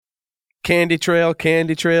Candy trail,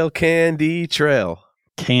 candy trail, candy trail.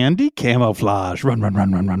 Candy camouflage. Run, run,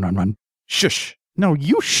 run, run, run, run, run. Shush. No,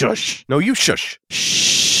 you shush. No, you shush.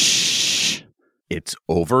 Shh. It's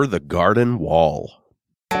over the garden wall.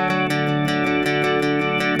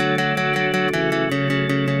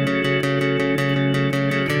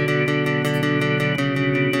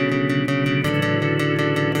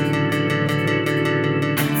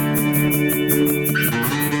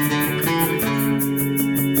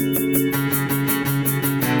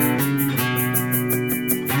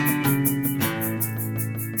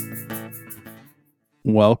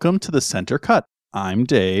 Welcome to the Center Cut. I'm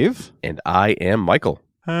Dave. And I am Michael.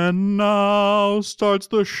 And now starts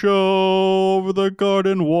the show. Over the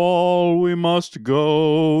garden wall we must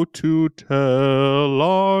go to tell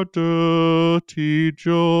our dirty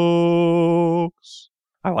jokes.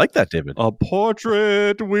 I like that, David. A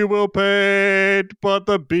portrait we will paint, but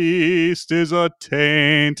the beast is a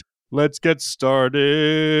taint. Let's get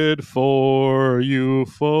started for you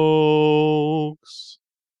folks.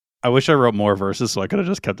 I wish I wrote more verses so I could have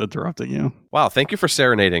just kept interrupting you. Wow, thank you for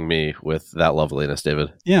serenading me with that loveliness,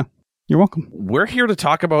 David. Yeah, you're welcome. We're here to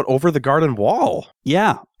talk about Over the Garden Wall.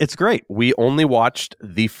 Yeah, it's great. We only watched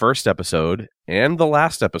the first episode and the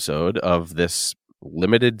last episode of this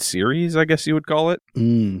limited series, I guess you would call it.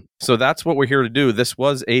 So that's what we're here to do. This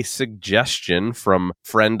was a suggestion from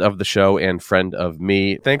friend of the show and friend of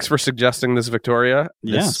me. Thanks for suggesting this, Victoria.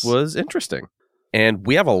 Yes. This was interesting. And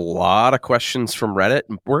we have a lot of questions from Reddit.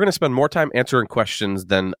 We're going to spend more time answering questions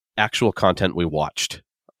than actual content we watched,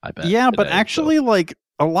 I bet. Yeah, but today, actually, like,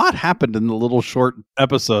 a lot happened in the little short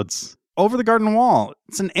episodes. Over the Garden Wall.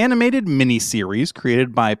 It's an animated miniseries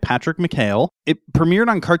created by Patrick McHale. It premiered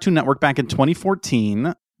on Cartoon Network back in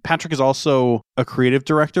 2014. Patrick is also a creative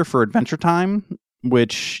director for Adventure Time,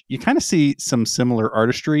 which you kind of see some similar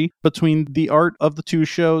artistry between the art of the two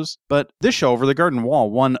shows. But this show, Over the Garden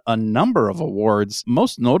Wall, won a number of awards,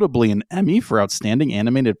 most notably an Emmy for Outstanding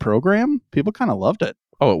Animated Program. People kind of loved it.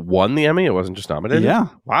 Oh, it won the Emmy? It wasn't just nominated? Yeah.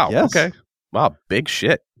 Wow. Yes. Okay. Wow. Big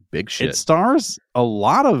shit. Big shit. It stars a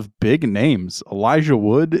lot of big names. Elijah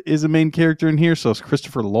Wood is a main character in here. So is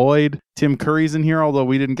Christopher Lloyd. Tim Curry's in here, although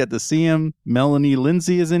we didn't get to see him. Melanie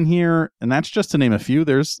Lindsay is in here. And that's just to name a few.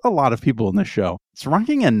 There's a lot of people in this show. It's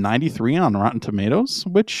ranking at 93 on Rotten Tomatoes,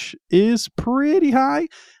 which is pretty high.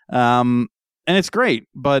 And it's great.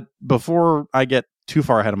 But before I get too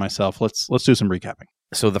far ahead of myself, let's do some recapping.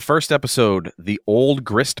 So the first episode, The Old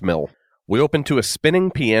Grist Mill. We open to a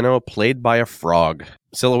spinning piano played by a frog,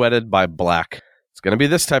 silhouetted by black. It's going to be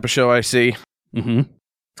this type of show, I see. Mm-hmm.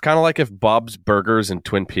 It's kind of like if Bob's Burgers and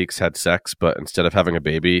Twin Peaks had sex, but instead of having a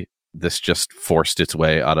baby, this just forced its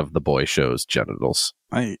way out of the boy show's genitals.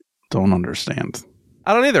 I don't understand.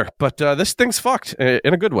 I don't either, but this thing's fucked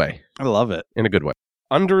in a good way. I love it. In a good way.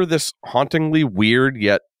 Under this hauntingly weird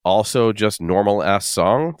yet also just normal-ass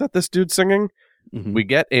song that this dude's singing, we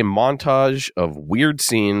get a montage of weird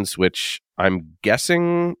scenes, which I'm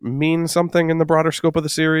guessing mean something in the broader scope of the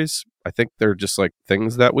series. I think they're just like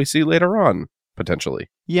things that we see later on, potentially.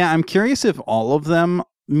 Yeah, I'm curious if all of them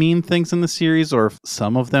mean things in the series or if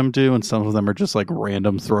some of them do and some of them are just like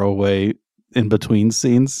random throwaway in between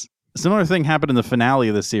scenes. A similar thing happened in the finale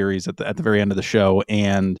of the series at the very end of the show,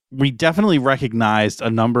 and we definitely recognized a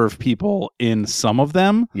number of people in some of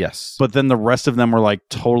them. Yes. But then the rest of them were like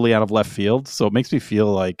totally out of left field, so it makes me feel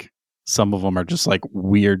like some of them are just like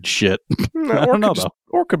weird shit. I don't know, though.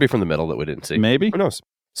 Or it could be from the middle that we didn't see. Maybe. Who knows?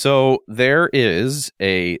 So there is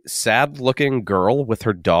a sad-looking girl with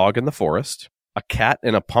her dog in the forest, a cat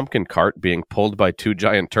in a pumpkin cart being pulled by two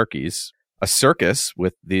giant turkeys, a circus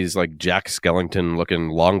with these like Jack Skellington-looking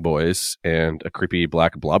long boys and a creepy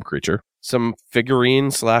black blob creature, some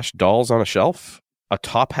figurine/dolls on a shelf, a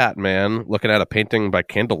top hat man looking at a painting by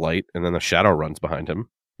candlelight and then a shadow runs behind him,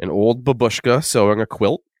 an old babushka sewing a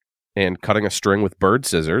quilt and cutting a string with bird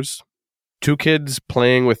scissors, two kids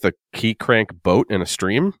playing with a key crank boat in a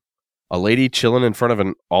stream, a lady chilling in front of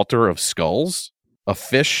an altar of skulls, a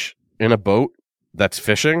fish in a boat that's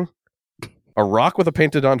fishing, a rock with a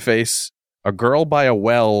painted on face, a girl by a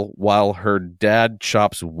well while her dad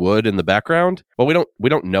chops wood in the background. Well, we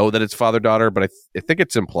don't know that it's father-daughter, but I think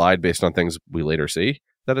it's implied based on things we later see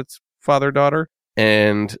that it's father-daughter.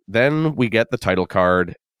 And then we get the title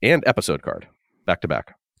card and episode card back to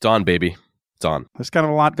back. It's on, baby. It's on. There's kind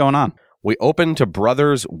of a lot going on. We open to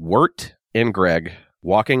brothers Wirt and Greg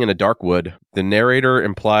walking in a dark wood. The narrator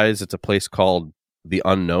implies it's a place called the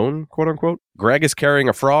Unknown, quote unquote. Greg is carrying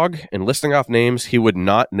a frog and listing off names he would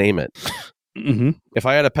not name it. If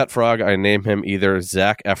I had a pet frog, I name him either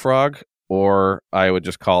Zach Efrog or I would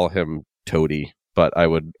just call him Toady. but I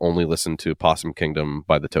would only listen to Possum Kingdom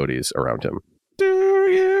by the Toadies around him. Do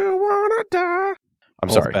you wanna die? I'm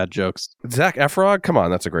Both sorry. Bad jokes. Zach Efrog? Come on,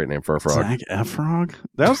 that's a great name for a frog. Zach Efrog?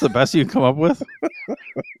 That was the best you could come up with?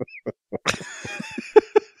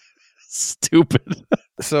 Stupid.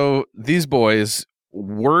 So these boys,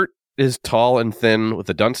 Wirt is tall and thin with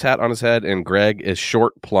a dunce hat on his head, and Greg is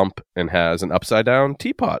short, plump, and has an upside-down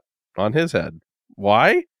teapot on his head.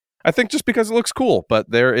 Why? I think just because it looks cool, but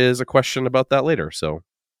there is a question about that later, so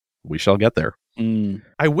we shall get there.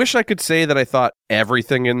 I wish I could say that I thought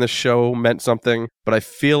everything in this show meant something, but I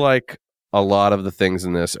feel like a lot of the things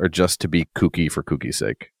in this are just to be kooky for kookie's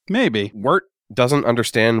sake. Maybe. Wirt doesn't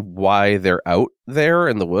understand why they're out there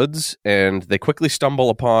in the woods, and they quickly stumble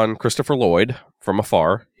upon Christopher Lloyd from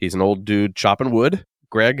afar. He's an old dude chopping wood.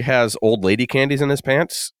 Greg has old lady candies in his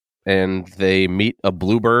pants, and they meet a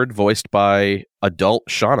bluebird voiced by adult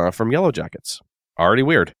Shauna from Yellow Jackets. Already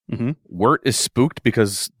weird. Mm-hmm. Wirt is spooked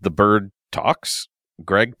because the bird talks.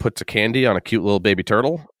 Greg puts a candy on a cute little baby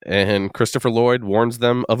turtle, and Christopher Lloyd warns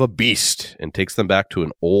them of a beast and takes them back to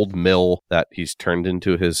an old mill that he's turned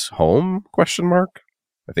into his home, ?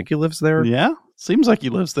 I think he lives there. Yeah, seems like he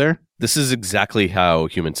lives there. This is exactly how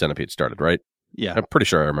Human Centipede started, right? Yeah. I'm pretty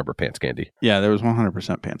sure I remember Pants Candy. Yeah, there was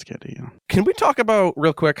 100% Pants Candy. Yeah. Can we talk about,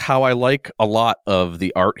 real quick, how I like a lot of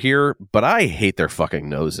the art here, but I hate their fucking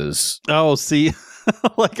noses. Oh, see,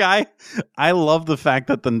 like I love the fact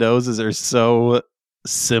that the noses are so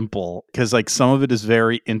simple, because like some of it is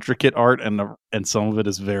very intricate art and some of it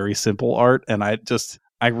is very simple art, and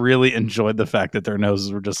I really enjoyed the fact that their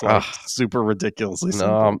noses were just like super ridiculously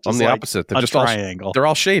simple. No, I'm the like opposite. They're just triangle. They're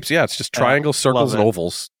all shapes. Yeah, it's just triangles, circles, and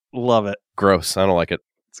ovals. Love it. Gross. I don't like it.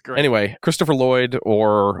 It's great. Anyway, Christopher Lloyd,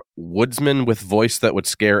 or woodsman with voice that would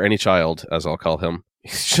scare any child, as I'll call him.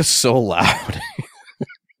 He's just so loud.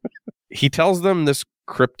 He tells them this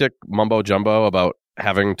cryptic mumbo jumbo about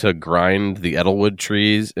having to grind the Edelwood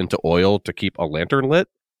trees into oil to keep a lantern lit.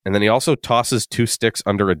 And then he also tosses 2 sticks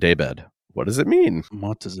under a daybed. What does it mean?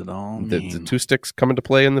 What does it all mean? The 2 sticks come into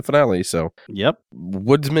play in the finale. So, yep.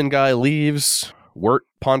 Woodsman guy leaves. Wirt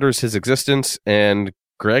ponders his existence, and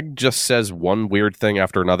Greg just says one weird thing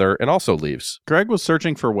after another and also leaves. Greg was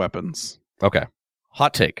searching for weapons. Okay.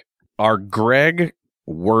 Hot take. Are Greg,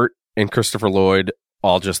 Wirt, and Christopher Lloyd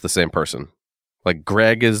all just the same person? Like,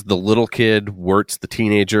 Greg is the little kid, Wirt's the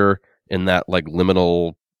teenager in that like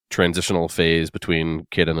liminal transitional phase between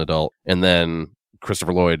kid and adult. And then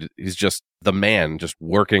Christopher Lloyd, he's just the man, just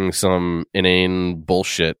working some inane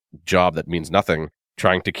bullshit job that means nothing,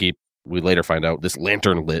 trying to keep, we later find out, this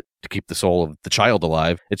lantern lit to keep the soul of the child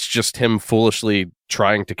alive. It's just him foolishly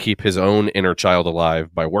trying to keep his own inner child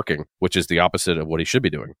alive by working, which is the opposite of what he should be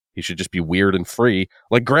doing. He should just be weird and free,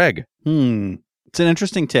 like Greg. It's an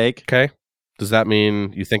interesting take. Okay. Does that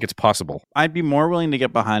mean you think it's possible? I'd be more willing to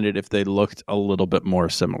get behind it if they looked a little bit more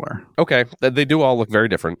similar. Okay. They do all look very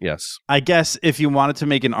different, yes. I guess if you wanted to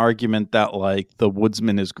make an argument that like the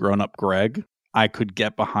woodsman is grown-up Greg, I could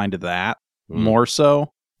get behind that more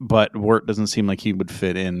so. But Wirt doesn't seem like he would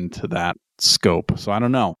fit into that scope. So I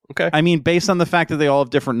don't know. Okay. I mean, based on the fact that they all have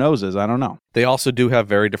different noses, I don't know. They also do have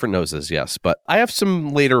very different noses, yes. But I have some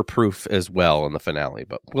later proof as well in the finale.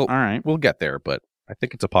 But we'll get there. But I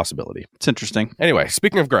think it's a possibility. It's interesting. Anyway,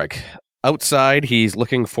 speaking of Greg, outside he's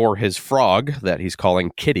looking for his frog that he's calling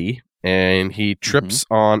Kitty. And he trips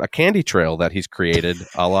on a candy trail that he's created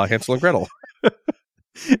a la Hansel and Gretel.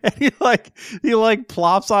 And he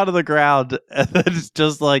plops onto the ground and then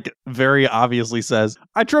just like very obviously says,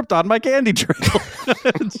 "I tripped on my candy trail."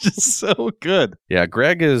 It's just so good. Yeah,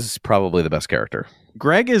 Greg is probably the best character.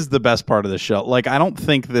 Greg is the best part of the show. Like, I don't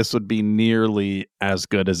think this would be nearly as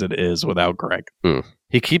good as it is without Greg.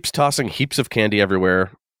 He keeps tossing heaps of candy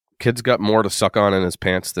everywhere. Kid's got more to suck on in his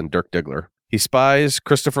pants than Dirk Diggler. He spies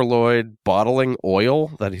Christopher Lloyd bottling oil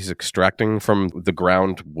that he's extracting from the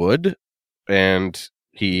ground wood, and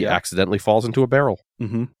he accidentally falls into a barrel.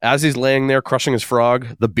 As he's laying there crushing his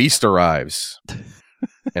frog, the beast arrives.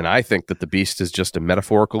 And I think that the beast is just a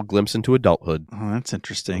metaphorical glimpse into adulthood. Oh, that's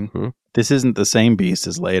interesting. This isn't the same beast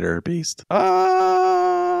as later Beast.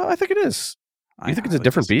 I think it is. You think it's a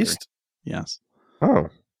different beast? Yes. Oh,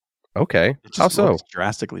 okay. How so?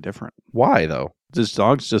 Drastically different. Why, though? This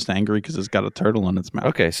dog's just angry because it's got a turtle in its mouth.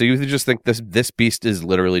 Okay, so you just think this beast is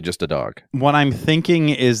literally just a dog. What I'm thinking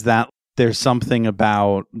is that there's something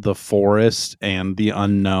about the forest and the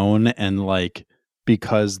unknown, and like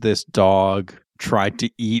because this dog tried to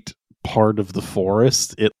eat part of the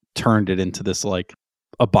forest, it turned it into this like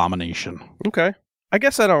abomination. Okay. I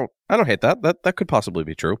guess I don't hate that. That could possibly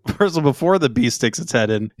be true. First of all, before the beast sticks its head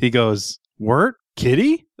in, he goes, "Wirt,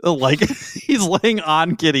 Kitty?" Like he's laying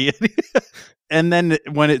on Kitty. And then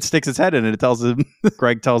when it sticks its head in it, it tells him,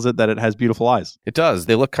 Greg tells it that it has beautiful eyes. It does.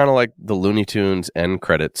 They look kind of like the Looney Tunes end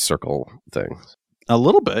credits circle things. A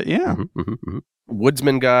little bit, yeah.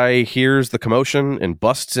 Woodsman guy hears the commotion and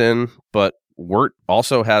busts in, but Wirt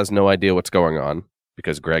also has no idea what's going on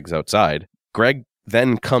because Greg's outside. Greg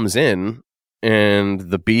then comes in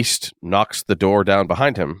and the beast knocks the door down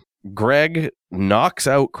behind him. Greg knocks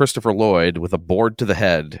out Christopher Lloyd with a board to the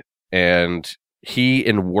head, and he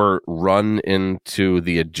and Wirt run into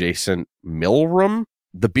the adjacent mill room.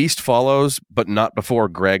 The beast follows, but not before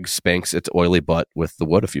Greg spanks its oily butt with the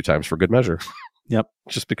wood a few times for good measure. Yep.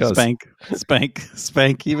 Just because.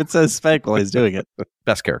 Spank. He even says spank while he's doing it.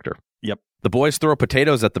 Best character. Yep. The boys throw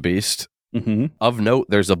potatoes at the beast. Mm-hmm. Of note,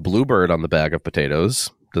 there's a bluebird on the bag of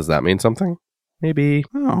potatoes. Does that mean something? Maybe.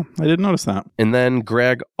 Oh, I didn't notice that. And then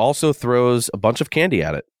Greg also throws a bunch of candy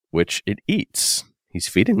at it, which it eats. He's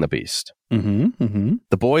feeding the beast.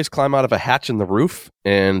 The boys climb out of a hatch in the roof,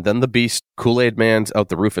 and then the beast Kool-Aid Man's out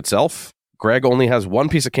the roof itself. Greg only has one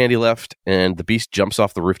piece of candy left, and the beast jumps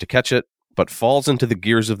off the roof to catch it, but falls into the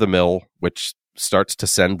gears of the mill, which starts to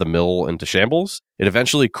send the mill into shambles. It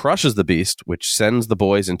eventually crushes the beast, which sends the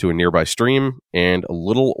boys into a nearby stream, and a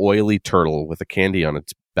little oily turtle with a candy on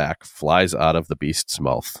its back flies out of the beast's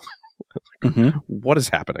mouth. What is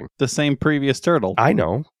happening? The same previous turtle. I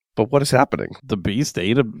know, but what is happening? The beast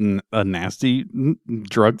ate a nasty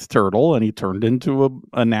drugged turtle, and he turned into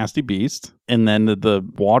a nasty beast. And then the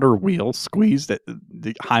water wheel squeezed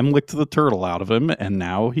the Heimlicked the turtle out of him, and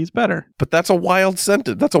now he's better. But that's a wild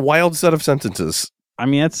sentence. That's a wild set of sentences. I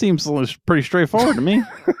mean, that seems pretty straightforward to me.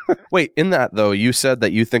 Wait, in that, though, you said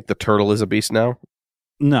that you think the turtle is a beast now?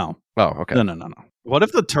 No. Oh, okay. No. What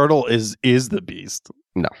if the turtle is the beast?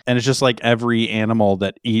 No. And it's just like every animal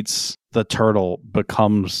that eats the turtle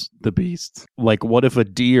becomes the beast. Like, what if a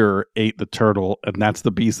deer ate the turtle and that's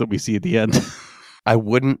the beast that we see at the end? I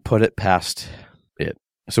wouldn't put it past it.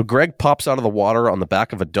 So Greg pops out of the water on the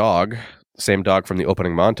back of a dog, same dog from the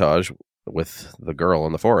opening montage with the girl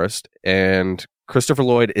in the forest, and Christopher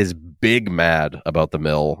Lloyd is big mad about the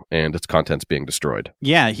mill and its contents being destroyed.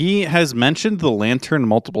 Yeah, he has mentioned the lantern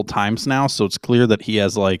multiple times now, so it's clear that he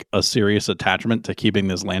has like a serious attachment to keeping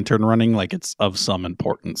this lantern running, like it's of some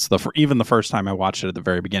importance. Even the first time I watched it at the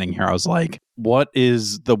very beginning here, I was like, what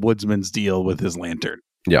is the woodsman's deal with his lantern?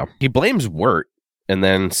 Yeah. He blames Wirt and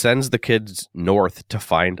then sends the kids north to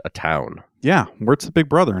find a town. Yeah, Wirt's the big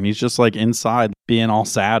brother, and he's just like inside being all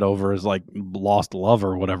sad over his like lost love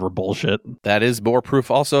or whatever bullshit. That is more proof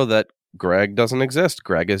also that Greg doesn't exist.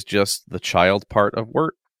 Greg is just the child part of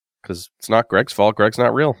Wirt, because it's not Greg's fault. Greg's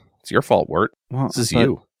not real. It's your fault, Wirt. Well, this is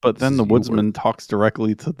you. But then the woodsman talks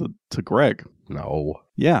directly to Greg. No.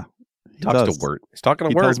 Yeah. He talks to Wirt. He's talking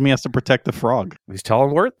to Wirt. He tells me he has to protect the frog. He's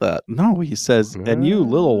telling Wirt that. No, he says, and you,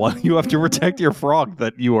 little one, you have to protect your frog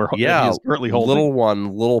that you are currently holding. Little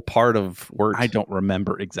one, little part of Wirt. I don't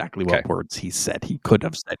remember exactly what words he said. He could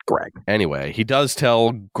have said Greg. Anyway, he does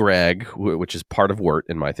tell Greg, which is part of Wirt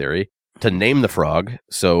in my theory, to name the frog.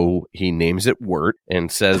 So he names it Wirt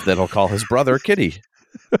and says that he'll call his brother Kitty.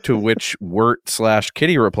 To which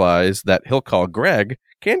Wirt/Kitty replies that he'll call Greg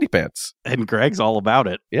Candy Pants. And Greg's all about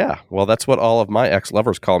it. Yeah, well, that's what all of my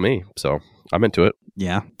ex-lovers call me, so I'm into it.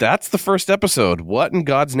 Yeah. That's the first episode. What in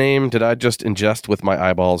God's name did I just ingest with my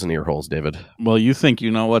eyeballs and ear holes, David? Well, you think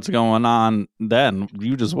you know what's going on then.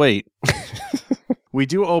 You just wait. We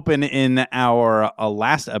do open in our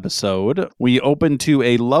last episode. We open to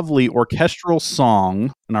a lovely orchestral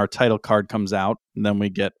song, and our title card comes out. And then we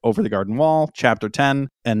get Over the Garden Wall, Chapter 10,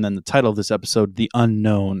 and then the title of this episode, The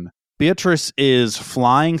Unknown. Beatrice is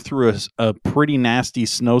flying through a pretty nasty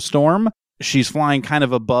snowstorm. She's flying kind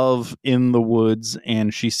of above in the woods,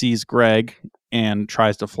 and she sees Greg and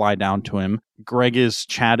tries to fly down to him. Greg is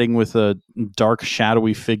chatting with a dark,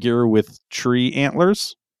 shadowy figure with tree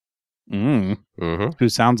antlers. Who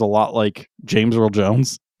sounds a lot like James Earl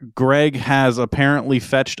Jones. Greg has apparently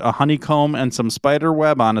fetched a honeycomb and some spider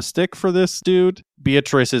web on a stick for this dude.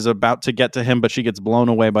 Beatrice is about to get to him, but she gets blown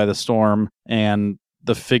away by the storm, and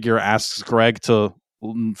the figure asks Greg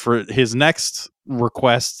for his next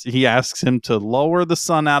request, he asks him to lower the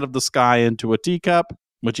sun out of the sky into a teacup,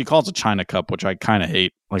 which he calls a china cup, which I kind of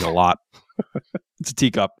hate, like a lot. It's a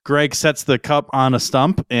teacup. Greg sets the cup on a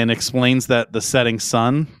stump and explains that the setting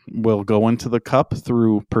sun will go into the cup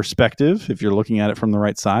through perspective. If you're looking at it from the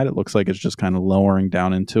right side, it looks like it's just kind of lowering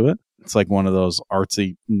down into it. It's like one of those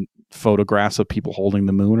artsy photographs of people holding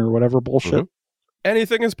the moon or whatever bullshit.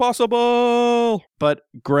 Anything is possible. But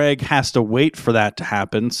Greg has to wait for that to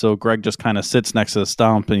happen. So Greg just kind of sits next to the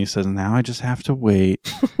stump and he says, now I just have to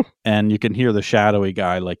wait. And you can hear the shadowy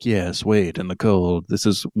guy like, yes, wait, in the cold. This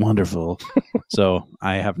is wonderful. So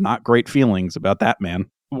I have not great feelings about that man.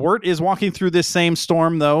 Wirt is walking through this same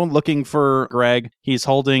storm, though, looking for Greg. He's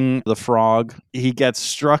holding the frog. He gets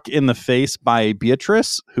struck in the face by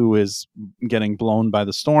Beatrice, who is getting blown by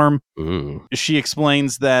the storm. Ooh. She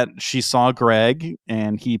explains that she saw Greg,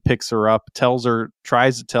 and he picks her up,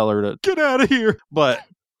 tries to tell her to get out of here. But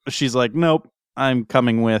she's like, nope, I'm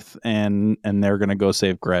coming with, and they're going to go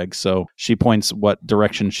save Greg. So she points what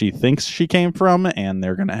direction she thinks she came from, and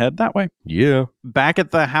they're going to head that way. Yeah. Back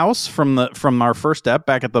at the house from our first step,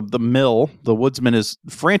 back at the mill, the woodsman is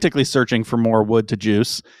frantically searching for more wood to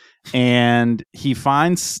juice, and he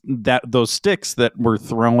finds that those sticks that were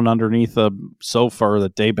thrown underneath a sofa or the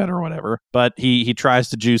daybed or whatever, but he tries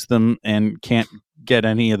to juice them and can't get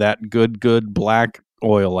any of that good black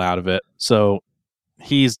oil out of it. So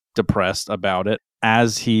he's depressed about it.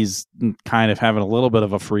 As he's kind of having a little bit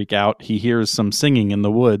of a freak out, he hears some singing in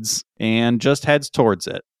the woods and just heads towards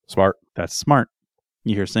it. Smart. That's smart.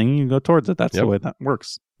 You hear singing, you go towards it. That's the way that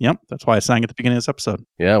works. Yep. That's why I sang at the beginning of this episode.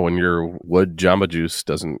 Yeah, when your wood Jamba Juice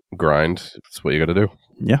doesn't grind, that's what you got to do.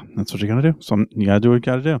 Yeah, that's what you got to do. So you got to do what you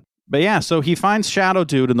got to do. But yeah, so he finds Shadow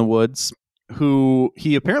Dude in the woods, who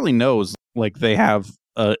he apparently knows, like they have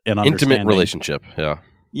an intimate relationship. Yeah.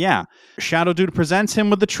 Yeah. Shadow Dude presents him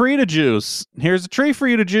with the tree to juice. Here's a tree for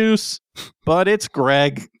you to juice. But it's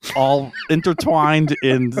Greg, all intertwined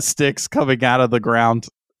in sticks coming out of the ground.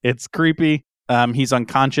 It's creepy. He's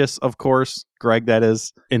unconscious, of course. Greg, that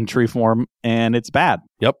is, in tree form. And it's bad.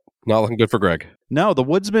 Yep. Not looking good for Greg. No, the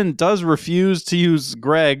woodsman does refuse to use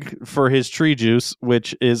Greg for his tree juice,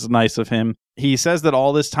 which is nice of him. He says that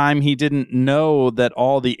all this time he didn't know that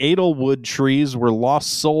all the Edelwood trees were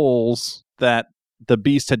lost souls that the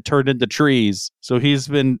beast had turned into trees. So he's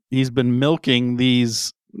been milking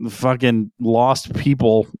these fucking lost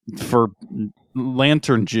people for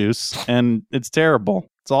lantern juice, and it's terrible.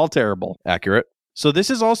 It's all terrible. Accurate. So this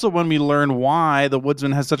is also when we learn why the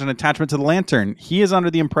woodsman has such an attachment to the lantern. He is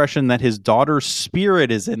under the impression that his daughter's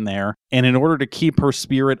spirit is in there, and in order to keep her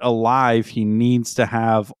spirit alive, he needs to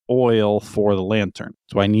have oil for the lantern.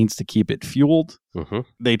 So he needs to keep it fueled. Mm-hmm.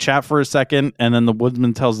 They chat for a second, and then the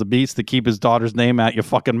woodsman tells the beast to keep his daughter's name out your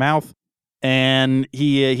fucking mouth, and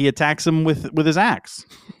he attacks him with his axe.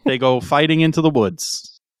 They go fighting into the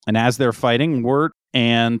woods, and as they're fighting, Wirt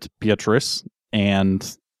and Beatrice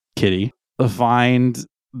and Kitty find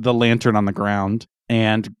the lantern on the ground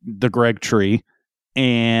and the Greg tree,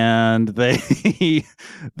 and they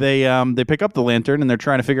pick up the lantern and they're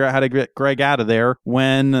trying to figure out how to get Greg out of there.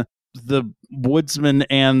 When the woodsman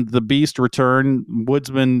and the beast return,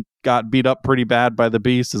 woodsman got beat up pretty bad by the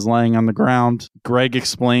beast, is laying on the ground. Greg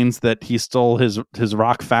explains that he stole his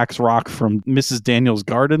rock from Mrs. Daniels'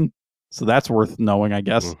 garden. So that's worth knowing, I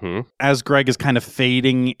guess. Mm-hmm. As Greg is kind of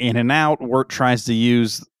fading in and out, Wirt tries to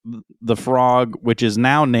use the frog, which is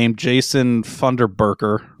now named Jason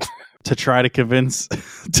Funderburker, to try to convince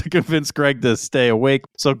Greg to stay awake.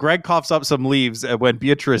 So Greg coughs up some leaves, and when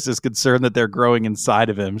Beatrice is concerned that they're growing inside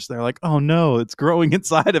of him, they're like, "Oh no, it's growing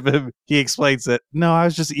inside of him." He explains it. No, I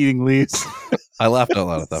was just eating leaves. I laughed out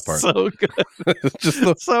loud at that part. So good. Just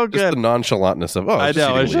the nonchalantness of, I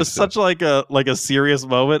know, it's just such like a serious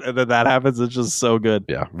moment, and then that happens. It's just so good.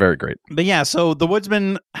 Yeah, very great. But yeah, so the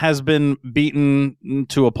woodsman has been beaten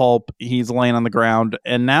to a pulp. He's laying on the ground,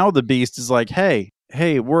 and now the beast is like, hey,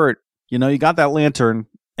 Wirt, you know, you got that lantern,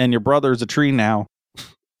 and your brother's a tree now.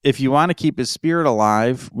 If you want to keep his spirit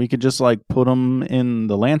alive, we could just like put him in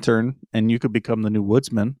the lantern, and you could become the new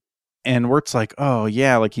woodsman. And Wirt's like, oh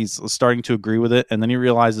yeah, like he's starting to agree with it, and then he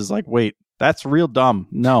realizes like, wait, that's real dumb.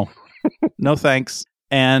 No, no thanks.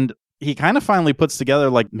 And he kind of finally puts together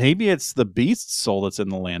like maybe it's the beast's soul that's in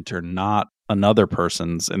the lantern, not another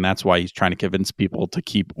person's, and that's why he's trying to convince people to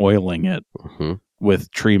keep oiling it with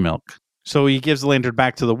tree milk. So he gives the lantern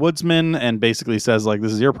back to the woodsman and basically says, like,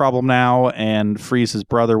 this is your problem now, and frees his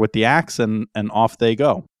brother with the axe, and off they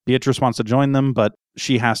go. Beatrice wants to join them, but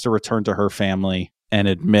she has to return to her family and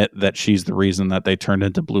admit that she's the reason that they turned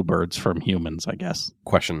into bluebirds from humans, I guess.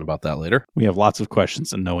 Question about that later. We have lots of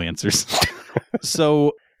questions and no answers.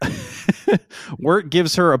 So Wirt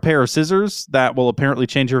gives her a pair of scissors that will apparently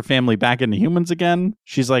change her family back into humans again.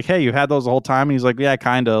 She's like, hey, you had those the whole time? And he's like, yeah,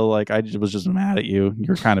 kind of. Like, I was just mad at you.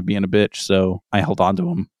 You're kind of being a bitch. So I held on to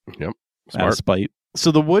him. Yep. Smart. Out of spite. So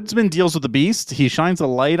the woodsman deals with the beast. He shines a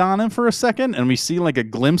light on him for a second, and we see like a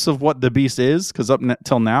glimpse of what the beast is, because up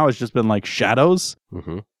till now it's just been like shadows.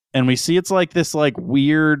 Mm-hmm. And we see it's like this like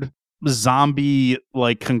weird zombie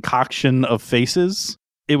like concoction of faces.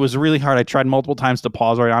 It was really hard. I tried multiple times to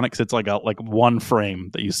pause right on it because it's like one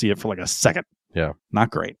frame that you see it for like a second. Yeah.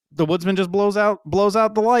 Not great. The woodsman just blows out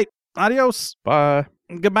the light. Adios. Bye.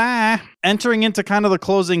 Goodbye. Entering into kind of the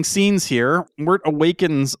closing scenes here, Wirt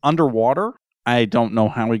awakens underwater. I don't know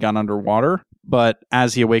how he got underwater, but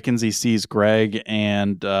as he awakens, he sees Greg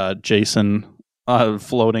and Jason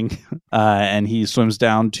floating, and he swims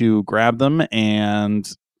down to grab them and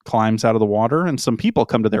climbs out of the water, and some people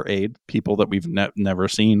come to their aid. People that we've never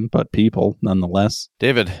seen, but people nonetheless.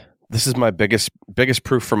 David, this is my biggest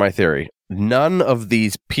proof for my theory. None of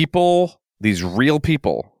these people, these real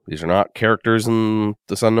people, these are not characters in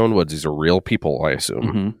This Unknown Woods. These are real people, I assume.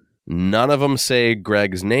 Mm-hmm. None of them say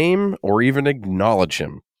Greg's name or even acknowledge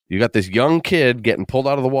him. You got this young kid getting pulled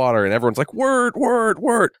out of the water, and everyone's like, "Wirt, Wirt,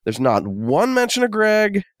 Wirt." There's not one mention of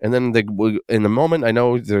Greg. And then in the moment, I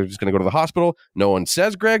know they're just going to go to the hospital. No one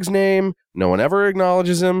says Greg's name. No one ever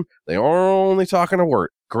acknowledges him. They are only talking to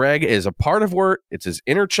Wirt. Greg is a part of Wirt. It's his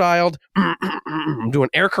inner child. I'm doing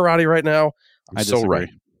air karate right now. I'm so right.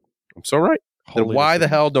 Then why the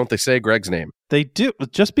hell don't they say Greg's name? They do.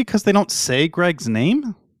 Just because they don't say Greg's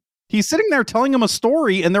name? He's sitting there telling him a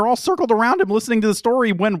story, and they're all circled around him listening to the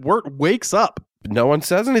story when Wirt wakes up. No one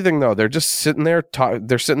says anything, though. They're just sitting there.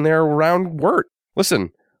 They're sitting there around Wirt.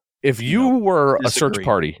 Listen, if you were a search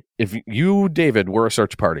party, if you, David, were a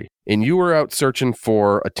search party, and you were out searching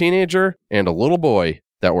for a teenager and a little boy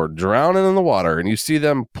that were drowning in the water, and you see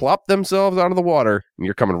them plop themselves out of the water, and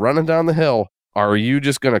you're coming running down the hill, are you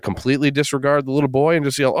just going to completely disregard the little boy and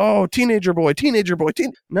just yell, "Oh, teenager boy, teenager boy,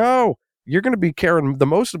 No. You're going to be caring the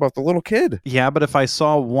most about the little kid. Yeah, but if I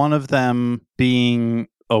saw one of them being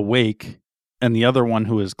awake and the other one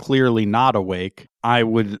who is clearly not awake, I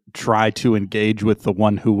would try to engage with the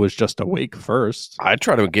one who was just awake first. I'd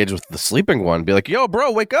try to engage with the sleeping one. Be like, "Yo,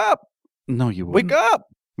 bro, wake up." No, you wouldn't. Wake up.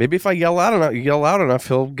 Maybe if I yell out enough,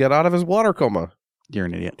 he'll get out of his water coma. You're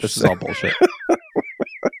an idiot. This is all bullshit.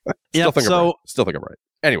 Still think I'm right.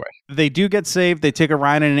 Anyway, they do get saved. They take a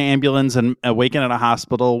ride in an ambulance and awaken at a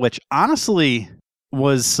hospital, which honestly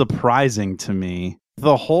was surprising to me.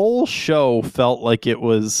 The whole show felt like it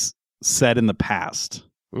was set in the past,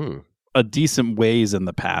 a decent ways in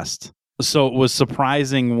the past. So it was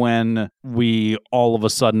surprising when we all of a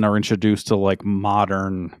sudden are introduced to like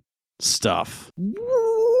modern stuff.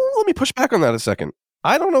 Let me push back on that a second.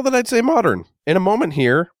 I don't know that I'd say modern. In a moment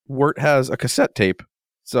here, Wirt has a cassette tape.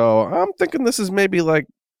 So I'm thinking this is maybe like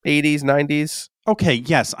 80s, 90s. Okay,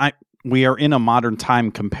 yes. We are in a modern time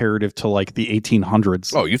comparative to like the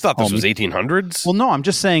 1800s. Oh, you thought this was 1800s? Well, no, I'm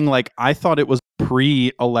just saying like I thought it was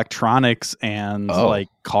pre-electronics and like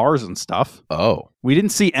cars and stuff. Oh. We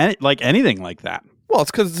didn't see anything like that. Well,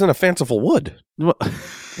 it's because it's in a fanciful wood,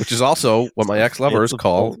 which is also what my ex-lovers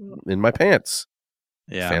call in my pants.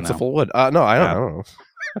 Yeah, fanciful wood. No, I don't know.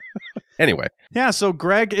 Anyway. Yeah, so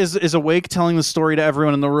Greg is awake telling the story to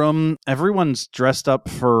everyone in the room. Everyone's dressed up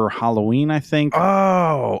for Halloween, I think.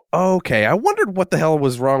 Oh, okay. I wondered what the hell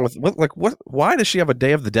was wrong with why does she have a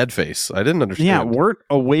Day of the Dead face? I didn't understand. Yeah, Wirt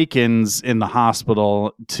awakens in the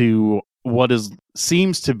hospital to what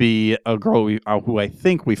seems to be a girl who I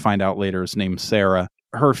think we find out later is named Sarah.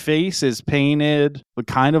 Her face is painted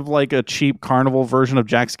kind of like a cheap carnival version of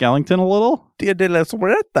Jack Skellington a little. Dia de las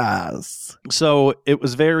Muertas. So it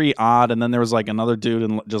was very odd. And then there was like another dude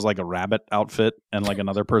in just like a rabbit outfit and like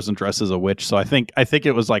another person dressed as a witch. So I think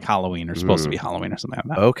it was like Halloween or supposed to be Halloween or something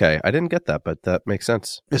like that. Okay. I didn't get that, but that makes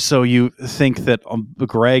sense. So you think that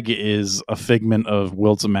Greg is a figment of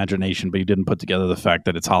Wilt's imagination, but you didn't put together the fact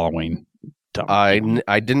that it's Halloween. Dumb.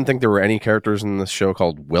 I didn't think there were any characters in this show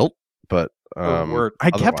called Wilt, but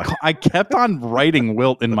I kept on writing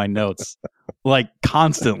Wilt in my notes like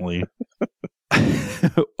constantly.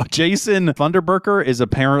 Jason Thunderberker is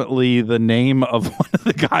apparently the name of one of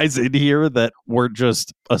the guys in here that were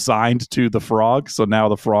just assigned to the frog. So now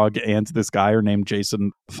the frog and this guy are named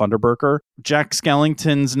Jason Thunderberker. Jack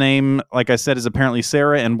Skellington's name, like I said, is apparently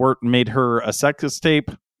Sarah, and Wirt made her a sex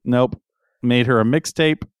tape. Nope. Made her a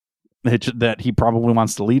mixtape that he probably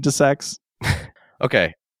wants to lead to sex.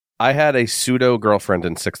 Okay. I had a pseudo girlfriend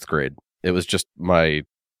in 6th grade. It was just my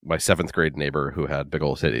 7th grade neighbor who had big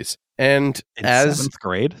old titties. And in 7th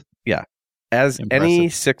grade? Yeah. As impressive. Any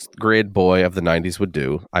 6th grade boy of the 90s would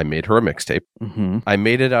do, I made her a mixtape. Mm-hmm. I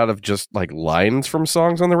made it out of just like lines from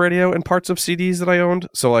songs on the radio and parts of CDs that I owned.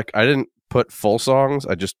 So like I didn't put full songs.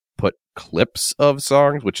 I just put clips of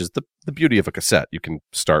songs, which is the beauty of a cassette. You can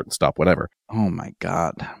start and stop whenever. Oh my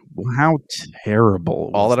God. How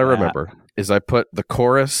terrible. All that I remember is I put the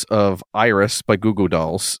chorus of Iris by Goo Goo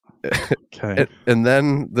Dolls. Okay. And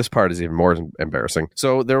then this part is even more embarrassing.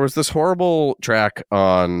 So there was this horrible track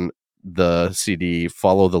on the CD,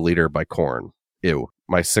 Follow the Leader by Korn. Ew.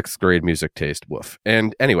 My 6th grade music taste. Woof.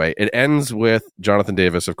 And anyway, it ends with Jonathan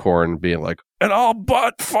Davis of Korn being like, and I'll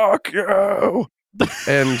butt fuck you.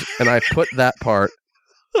 and I put that part,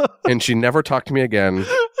 and she never talked to me again.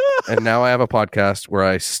 And now I have a podcast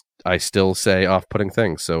where I still say off-putting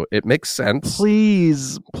things, so it makes sense.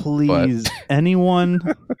 Please, anyone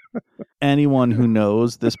who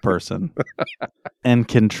knows this person and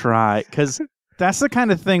can try, because that's the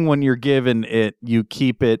kind of thing when you're given it, you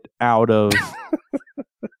keep it out of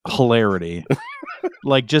hilarity.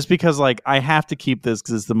 Like, just because, like, I have to keep this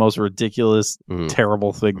because it's the most ridiculous,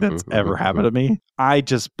 terrible thing that's ever happened to me. I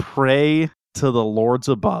just pray to the lords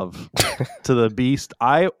above, to the beast.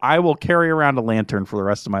 I will carry around a lantern for the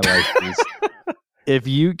rest of my life, please. If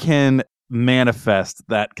you can manifest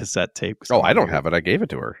that cassette tape. Oh, I don't have it. I gave it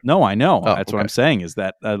to her. No, I know. That's what I'm saying, is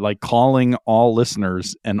that like calling all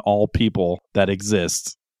listeners and all people that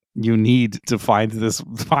exist, you need to find this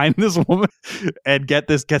woman and get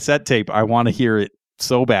this cassette tape. I want to hear it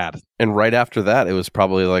so bad. And right after that, it was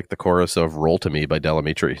probably like the chorus of Roll to Me by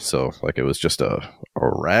Delamitri. So like it was just a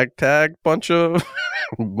ragtag bunch of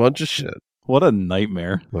shit. What a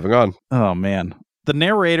nightmare. Moving on. Oh, man. The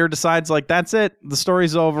narrator decides, like, that's it. The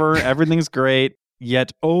story's over. Everything's great.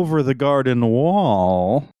 Yet over the garden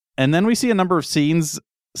wall. And then we see a number of scenes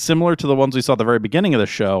similar to the ones we saw at the very beginning of the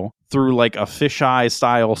show through like a fisheye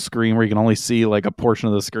style screen where you can only see like a portion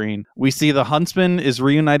of the screen. We see the huntsman is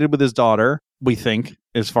reunited with his daughter, we think,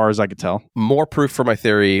 as far as I could tell. More proof for my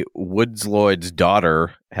theory. Woods Lloyd's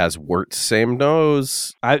daughter has Wirt's same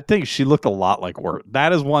nose. I think she looked a lot like Wirt.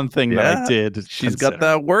 That is one thing that I did. She's got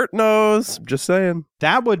that Wirt nose. Just saying.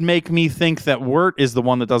 That would make me think that Wirt is the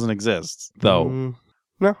one that doesn't exist, though.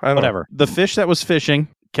 No, I don't Whatever. know. The fish that was fishing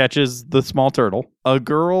catches the small turtle. A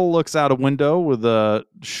girl looks out a window with a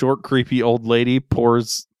short, creepy old lady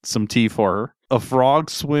pours some tea for her. A frog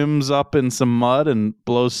swims up in some mud and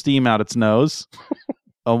blows steam out its nose.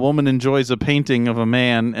 A woman enjoys a painting of a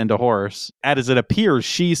man and a horse. As it appears,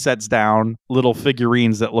 she sets down little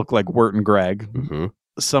figurines that look like Wirt and Greg. Mm-hmm.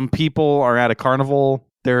 Some people are at a carnival.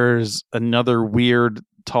 There's another weird,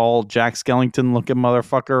 tall Jack Skellington-looking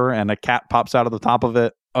motherfucker, and a cat pops out of the top of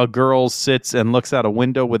it. A girl sits and looks out a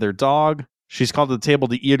window with her dog. She's called to the table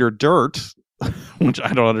to eat her dirt, which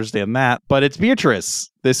I don't understand that. But it's Beatrice.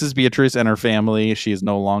 This is Beatrice and her family. She is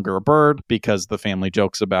no longer a bird because the family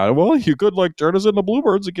jokes about it. Well, you could like dirt as in the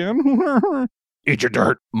bluebirds again. Eat your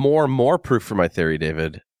dirt. More proof for my theory,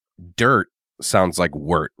 David. Dirt sounds like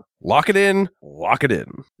Wirt. Lock it in. Lock it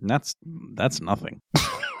in. That's nothing.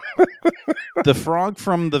 The frog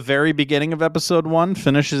from the very beginning of episode 1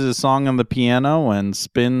 finishes his song on the piano and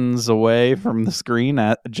spins away from the screen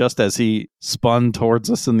just as he spun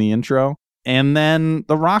towards us in the intro. And then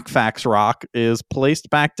the Rock Facts rock is placed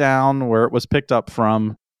back down where it was picked up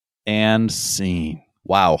from and scene.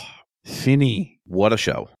 Wow. Fini. What a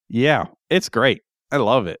show. Yeah, it's great. I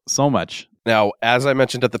love it so much. Now, as I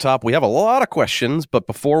mentioned at the top, we have a lot of questions, but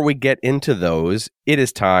before we get into those, it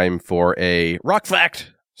is time for a Rock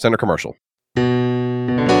Fact Center commercial.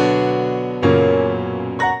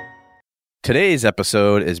 Today's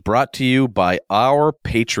episode is brought to you by our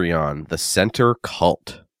Patreon, the Center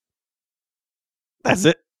Cult. That's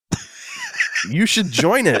it. You should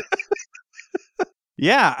join it.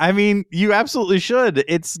 Yeah, I mean, you absolutely should.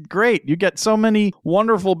 It's great. You get so many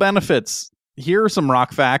wonderful benefits. Here are some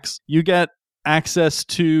rock facts. You get access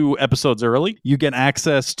to episodes early. You get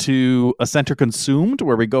access to a Center Consumed,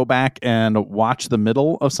 where we go back and watch the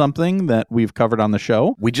middle of something that we've covered on the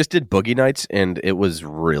show. We just did Boogie Nights, and it was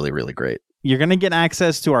really, really great. You're going to get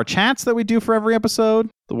access to our chats that we do for every episode.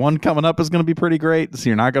 The one coming up is going to be pretty great, so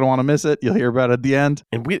you're not going to want to miss it. You'll hear about it at the end.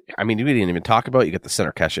 And we didn't even talk about, you get the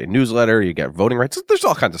Center Cache newsletter, you get voting rights. There's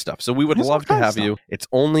all kinds of stuff. So we would love to have you. It's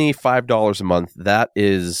only $5 a month. That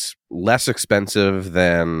is less expensive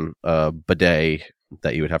than a bidet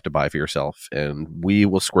that you would have to buy for yourself. And we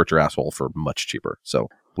will squirt your asshole for much cheaper. So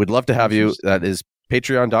we'd love to have you. That is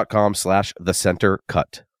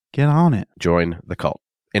patreon.com/thecentercut. Get on it. Join the cult.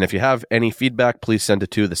 And if you have any feedback, please send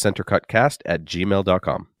it to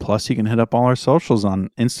thecentercutcast@gmail.com. Plus, you can hit up all our socials on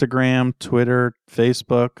Instagram, Twitter,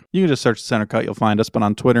 Facebook. You can just search Center Cut. You'll find us. But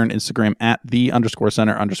on Twitter and Instagram,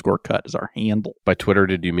 @the_center_cut is our handle. By Twitter,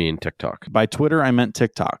 did you mean TikTok? By Twitter, I meant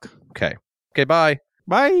TikTok. Okay, bye.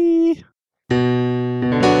 Bye.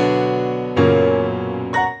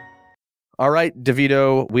 All right,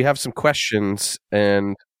 DeVito, we have some questions,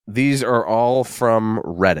 and these are all from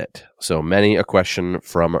Reddit. So many a question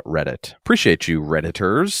from Reddit. Appreciate you,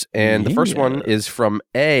 Redditors. And the first one is from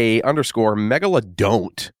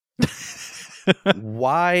 _Megalodont.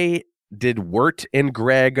 Why did Wirt and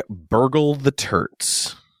Greg burgle the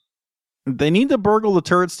turts? They need to burgle the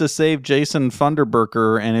turrets to save Jason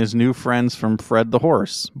Funderburker and his new friends from Fred the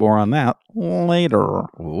Horse. More on that later.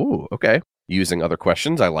 Ooh, okay. Using other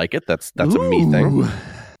questions. I like it. That's a me thing.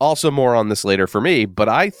 Also more on this later for me, but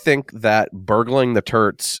I think that burgling the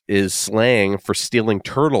turrets is slang for stealing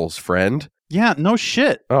turtles, friend. Yeah, no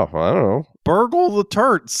shit. Oh, I don't know. Burgle the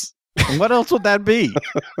turrets. What else would that be?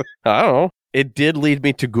 I don't know. It did lead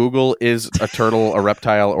me to Google, is a turtle a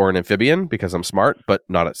reptile or an amphibian? Because I'm smart, but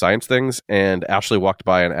not at science things. And Ashley walked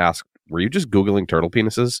by and asked, were you just Googling turtle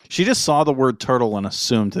penises? She just saw the word turtle and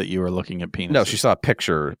assumed that you were looking at penises. No, she saw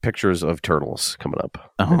pictures of turtles coming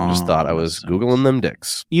up. And just thought I was Googling them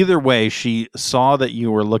dicks. Either way, she saw that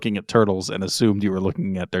you were looking at turtles and assumed you were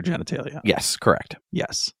looking at their genitalia. Yes, correct.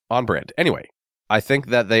 Yes. On brand. Anyway, I think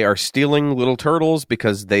that they are stealing little turtles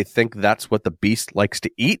because they think that's what the beast likes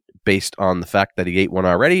to eat, based on the fact that he ate one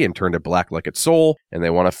already and turned it black like its soul, and they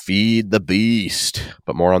want to feed the beast.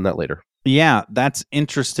 But more on that later. Yeah, that's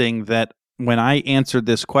interesting that when I answered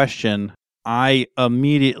this question, I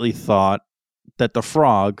immediately thought that the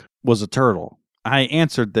frog was a turtle. I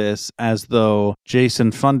answered this as though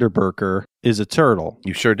Jason Funderburker is a turtle.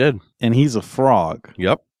 You sure did. And he's a frog.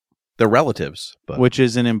 Yep. They're relatives. But which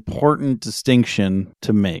is an important distinction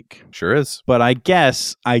to make. Sure is. But I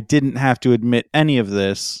guess I didn't have to admit any of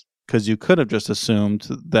this because you could have just assumed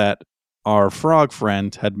that our frog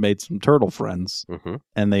friend had made some turtle friends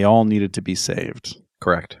and they all needed to be saved.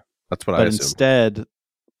 Correct. That's what I assumed. But instead,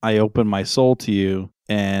 I open my soul to you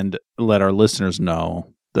and let our listeners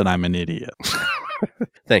know that I'm an idiot.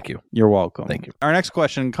 Thank you. You're welcome. Thank you. Our next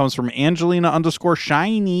question comes from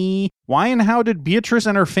Angelina_Shiny. Why and how did Beatrice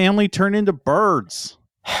and her family turn into birds?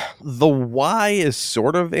 The why is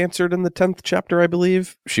sort of answered in the 10th chapter, I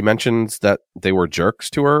believe. She mentions that they were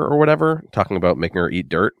jerks to her or whatever, talking about making her eat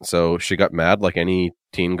dirt. So she got mad like any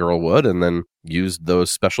teen girl would and then used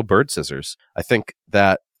those special bird scissors. I think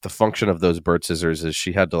that the function of those bird scissors is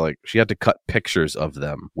she had to cut pictures of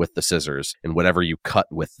them with the scissors, and whatever you cut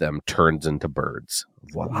with them turns into birds.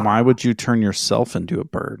 Voila. Why would you turn yourself into a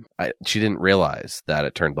bird? She didn't realize that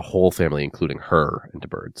it turned the whole family, including her, into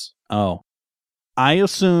birds. Oh. I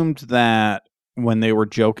assumed that when they were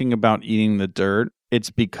joking about eating the dirt, it's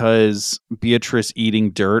because Beatrice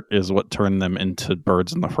eating dirt is what turned them into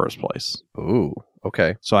birds in the first place. Ooh,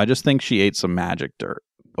 okay. So I just think she ate some magic dirt.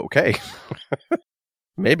 Okay.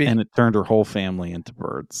 Maybe. And it turned her whole family into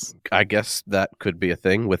birds. I guess that could be a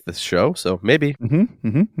thing with this show, so maybe.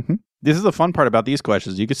 This is the fun part about these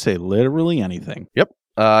questions. You could say literally anything. Yep.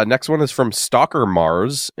 Next one is from Stalker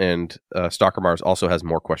Mars, and Stalker Mars also has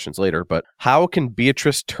more questions later, but how can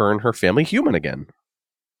Beatrice turn her family human again?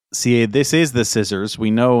 See, this is the scissors.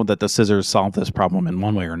 We know that the scissors solve this problem in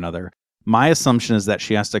one way or another. My assumption is that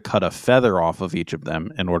she has to cut a feather off of each of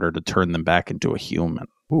them in order to turn them back into a human.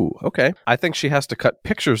 Ooh, okay. I think she has to cut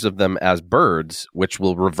pictures of them as birds, which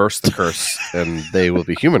will reverse the curse, and they will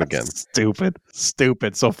be human again. Stupid.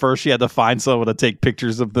 So first she had to find someone to take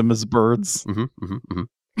pictures of them as birds.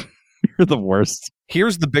 You're the worst.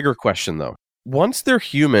 Here's the bigger question, though. Once they're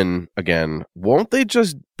human again, won't they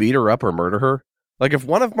just beat her up or murder her? Like, if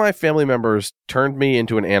one of my family members turned me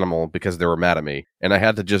into an animal because they were mad at me, and I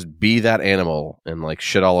had to just be that animal and, like,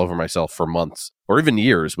 shit all over myself for months, or even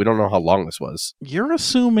years, we don't know how long this was. You're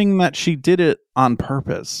assuming that she did it on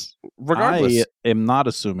purpose. Regardless. I am not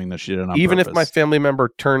assuming that she did it on purpose. Even if my family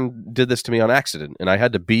member did this to me on accident, and I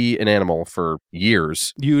had to be an animal for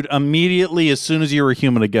years. You'd immediately, as soon as you were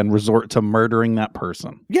human again, resort to murdering that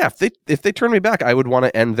person. Yeah, if they turn me back, I would want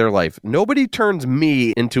to end their life. Nobody turns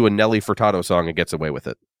me into a Nelly Furtado song and gets away with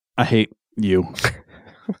it. I hate you.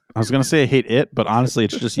 I was going to say I hate it, but honestly,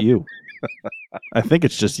 it's just you. I think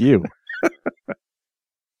it's just you.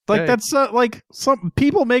 Like, that's like, some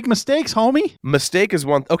people make mistakes, homie. Mistake is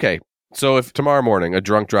one. Okay, so if tomorrow morning a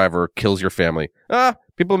drunk driver kills your family,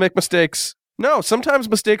 people make mistakes. No, sometimes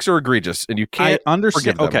mistakes are egregious, and you can't understand.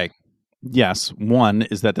 Forgive them. Okay, yes. One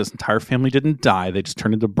is that this entire family didn't die; they just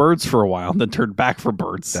turned into birds for a while, and then turned back for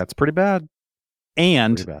birds. That's pretty bad.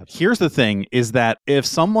 And here's the thing: is that if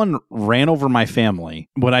someone ran over my family,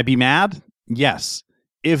 would I be mad? Yes.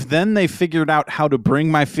 If then they figured out how to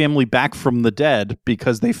bring my family back from the dead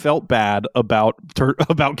because they felt bad about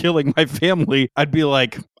killing my family, I'd be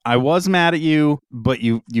like, I was mad at you, but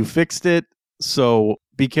you fixed it. So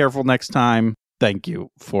be careful next time. Thank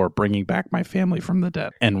you for bringing back my family from the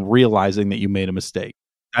dead and realizing that you made a mistake.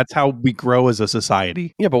 That's how we grow as a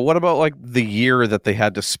society. Yeah, but what about like the year that they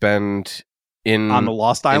had to spend on the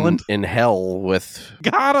Lost Island in hell with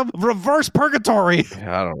reverse purgatory?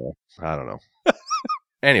 I don't know.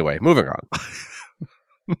 Anyway, moving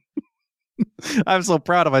on. I'm so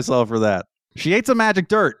proud of myself for that. She ate some magic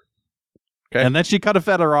dirt. Okay. And then she cut a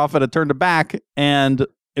feather off and it turned her back, and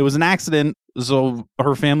it was an accident, so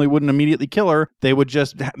her family wouldn't immediately kill her. They would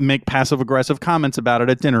just make passive-aggressive comments about it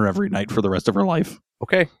at dinner every night for the rest of her life.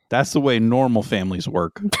 Okay. That's the way normal families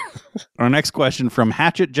work. Our next question from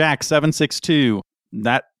Hatchet Jack 762.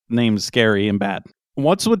 That name's scary and bad.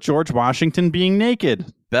 What's with George Washington being naked?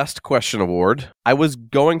 Best question award. I was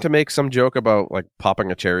going to make some joke about like popping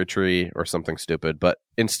a cherry tree or something stupid, but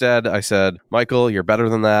instead I said, Michael, you're better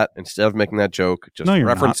than that. Instead of making that joke, just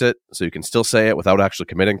reference it so you can still say it without actually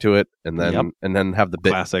committing to it, and then have the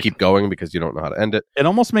bit keep going because you don't know how to end it. It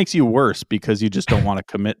almost makes you worse because you just don't want to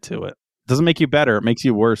commit to it. Doesn't make you better, it makes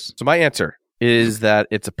you worse. So my answer is that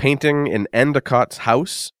it's a painting in Endicott's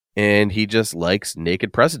house, and he just likes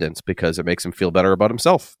naked presidents because it makes him feel better about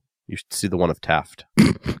himself. You should see the one of Taft.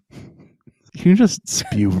 You just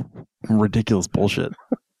spew ridiculous bullshit.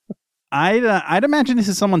 I'd imagine this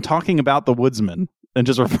is someone talking about the woodsman and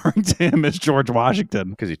just referring to him as George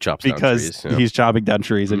Washington. Because he chops down trees. Because he's chopping down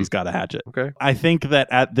trees and he's got a hatchet. Okay. I think that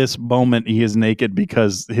at this moment he is naked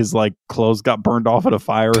because his like clothes got burned off at a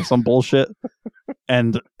fire or some bullshit.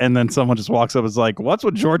 And then someone just walks up and is like, what's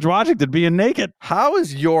with George Washington being naked? How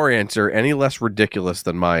is your answer any less ridiculous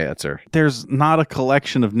than my answer? There's not a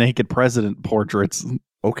collection of naked president portraits.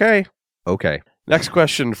 Okay. Next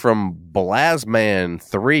question from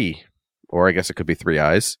Blasman3. Or I guess it could be 3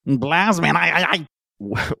 eyes. Blasman, I.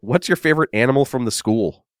 What's your favorite animal from the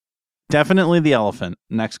school? Definitely the elephant.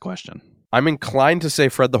 Next question. I'm inclined to say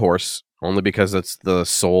Fred the horse, only because it's the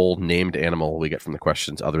sole named animal we get from the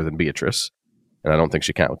questions other than Beatrice. And I don't think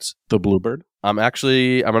she counts. The bluebird? I'm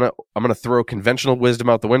gonna throw conventional wisdom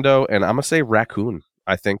out the window, and I'm gonna say raccoon.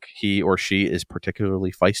 I think he or she is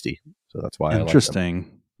particularly feisty, so that's why Interesting. I like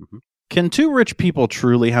them. Mm-hmm. Can two rich people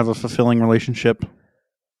truly have a fulfilling relationship?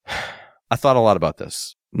 I thought a lot about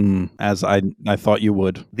this. As I thought you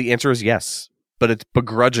would. The answer is yes, but it's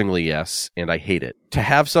begrudgingly yes, and I hate it. To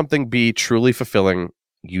have something be truly fulfilling,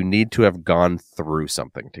 you need to have gone through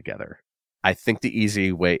something together. I think the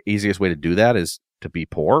easiest way to do that is to be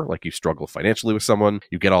poor. Like, you struggle financially with someone,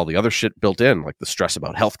 you get all the other shit built in, like the stress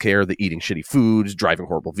about healthcare, the eating shitty foods, driving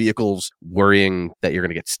horrible vehicles, worrying that you're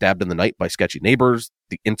going to get stabbed in the night by sketchy neighbors,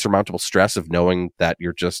 the insurmountable stress of knowing that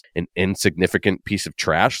you're just an insignificant piece of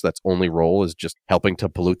trash that's only role is just helping to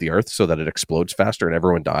pollute the earth so that it explodes faster and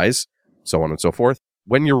everyone dies, so on and so forth.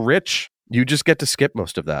 When you're rich, you just get to skip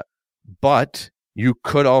most of that. But you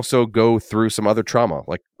could also go through some other trauma,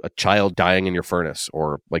 like a child dying in your furnace,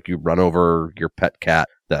 or like you run over your pet cat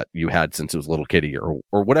that you had since it was a little kitty, or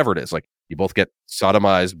whatever it is. Like, you both get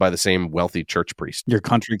sodomized by the same wealthy church priest. Your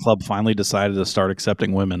country club finally decided to start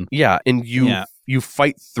accepting women. Yeah, and you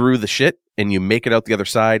fight through the shit and you make it out the other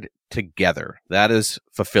side together. That is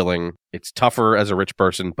fulfilling. It's tougher as a rich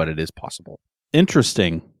person, but it is possible.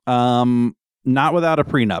 Interesting. Not without a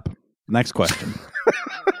prenup. Next question.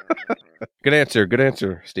 Good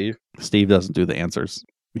answer, Steve. Steve doesn't do the answers.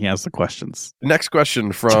 He has the questions. Next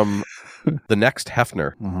question from the next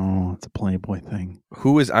Hefner. Oh, it's a Playboy thing.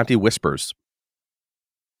 Who is Auntie Whispers?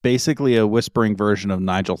 Basically a whispering version of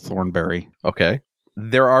Nigel Thornberry. Okay.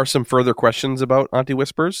 There are some further questions about Auntie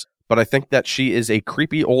Whispers, but I think that she is a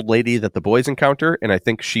creepy old lady that the boys encounter, and I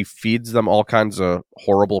think she feeds them all kinds of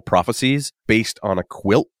horrible prophecies based on a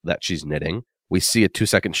quilt that she's knitting. We see a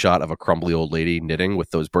 2-second shot of a crumbly old lady knitting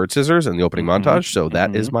with those bird scissors in the opening montage, so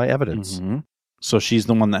that is my evidence. So she's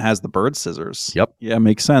the one that has the bird scissors. Yep. Yeah,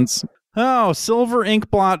 makes sense. Oh, Silver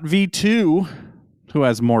Inkblot V2, who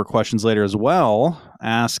has more questions later as well,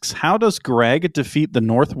 asks, how does Greg defeat the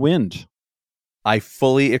North Wind? I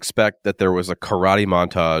fully expect that there was a karate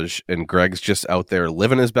montage, and Greg's just out there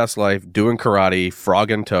living his best life, doing karate,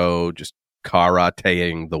 frog in tow, just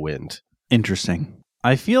karateing the wind. Interesting.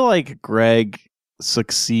 I feel like Greg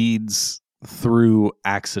succeeds through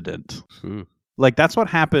accident. Like, that's what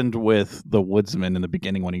happened with the woodsman in the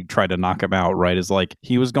beginning when he tried to knock him out, right? Is like,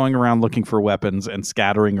 he was going around looking for weapons and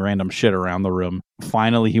scattering random shit around the room.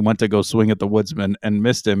 Finally, he went to go swing at the woodsman and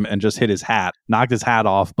missed him and just hit his hat, knocked his hat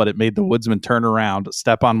off, but it made the woodsman turn around,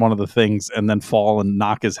 step on one of the things, and then fall and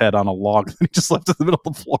knock his head on a log that he just left in the middle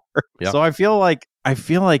of the floor. Yep. So I feel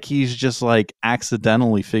like he's just like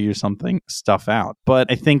accidentally figure stuff out.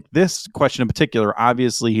 But I think this question in particular,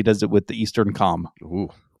 obviously he does it with the Eastern Calm. Ooh,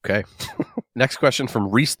 okay. Next question from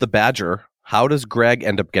Reese the Badger. How does Greg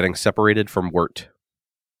end up getting separated from Wirt?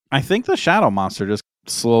 I think the shadow monster just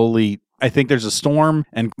slowly, I think there's a storm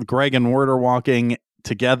and Greg and Wirt are walking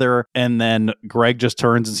together, and then Greg just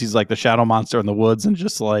turns and sees like the shadow monster in the woods and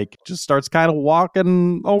just starts kind of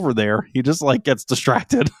walking over there. He just like gets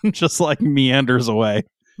distracted and just like meanders away.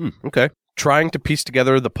 Okay. trying to piece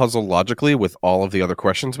together the puzzle logically with all of the other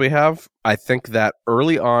questions we have, I think that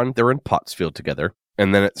early on they're in Pottsfield together.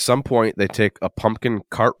 And then at some point they take a pumpkin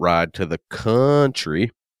cart ride to the country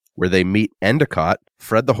where they meet Endicott,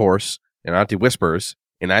 Fred the horse, and Auntie Whispers.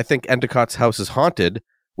 And I think Endicott's house is haunted,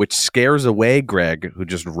 which scares away Greg, who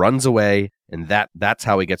just runs away. And that's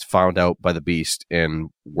how he gets found out by the beast. And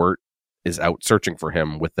Wirt is out searching for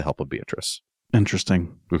him with the help of Beatrice.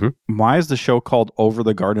 Interesting. Mm-hmm. Why is the show called Over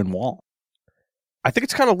the Garden Wall? I think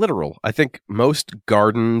it's kind of literal. I think most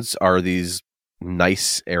gardens are these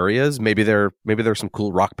nice areas. Maybe there's some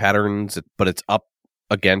cool rock patterns, but it's up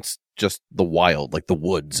against just the wild, like the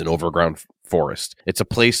woods and overground forest. It's a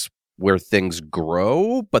place where things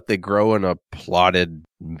grow, but they grow in a plotted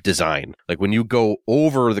design. Like when you go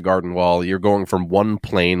over the garden wall, you're going from one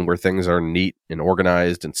plane where things are neat and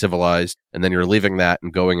organized and civilized, and then you're leaving that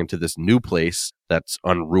and going into this new place that's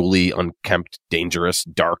unruly, unkempt, dangerous,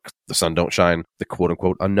 dark, the sun don't shine, the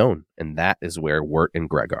quote-unquote unknown. And that is where Wirt and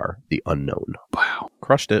Greg are, the unknown. Wow.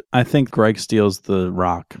 Crushed it. I think Greg steals the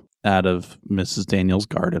rock out of Mrs. Daniels'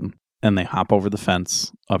 garden, and they hop over the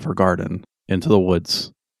fence of her garden into the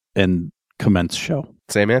woods and commence show.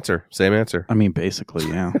 Same answer. I mean, basically,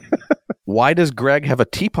 yeah. Why does Greg have a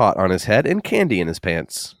teapot on his head and candy in his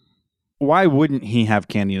pants? Why wouldn't he have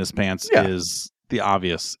candy in his pants Yeah. is the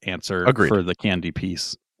obvious answer Agreed. for the candy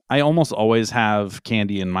piece. I almost always have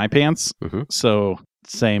candy in my pants, so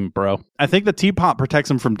same, bro. I think the teapot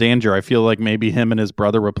protects him from danger. I feel like maybe him and his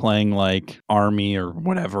brother were playing like army or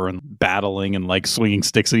whatever and battling and like swinging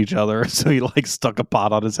sticks at each other. So he like stuck a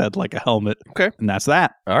pot on his head like a helmet. Okay. And that's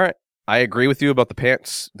that. All right. I agree with you about the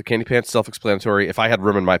pants. The candy pants, self-explanatory. If I had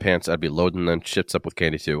room in my pants, I'd be loading them shits up with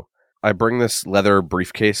candy too. I bring this leather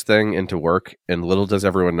briefcase thing into work, and little does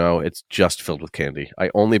everyone know, it's just filled with candy. I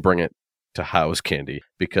only bring it to house candy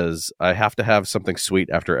because I have to have something sweet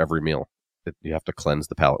after every meal. You have to cleanse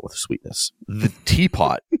the palate with sweetness. The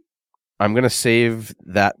teapot. I'm going to save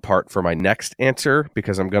that part for my next answer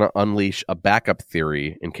because I'm going to unleash a backup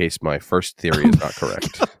theory in case my first theory is not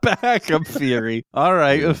correct. Backup theory. All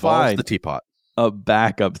right, It involves fine. the teapot. A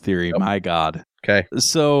backup theory. Yep. My God. Okay.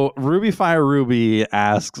 So Ruby Fire Ruby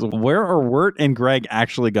asks, where are Wirt and Greg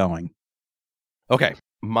actually going? Okay.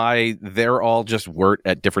 They're all just Wirt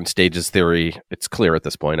at different stages theory. It's clear at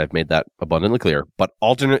this point. I've made that abundantly clear. But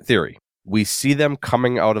alternate theory. We see them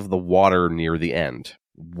coming out of the water near the end.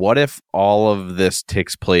 What if all of this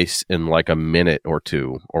takes place in like a minute or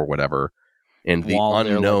two or whatever? And the While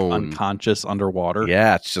they're, unknown, like, unconscious underwater.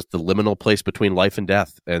 yeah, it's just the liminal place between life and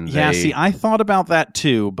death. And Yeah, see, I thought about that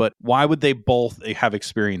too, but why would they both have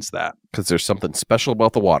experienced that? because there's something special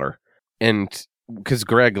about the water. And because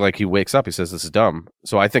Greg, like, he wakes up, he says, this is dumb.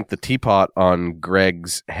 So I think the teapot on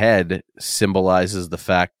Greg's head symbolizes the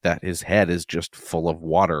fact that his head is just full of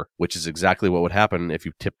water, which is exactly what would happen if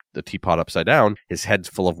you tipped the teapot upside down. His head's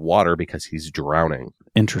full of water because he's drowning.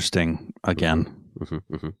 Interesting. Again,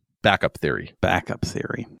 Backup theory. backup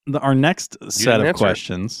theory. Our next set didn't of answer it.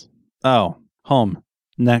 questions. Oh, home.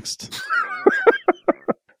 Next.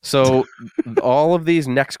 So all of these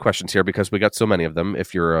next questions here, because we got so many of them,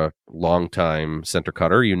 if you're a longtime center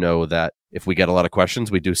cutter, you know that if we get a lot of questions,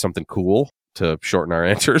 we do something cool to shorten our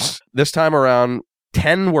answers. This time around,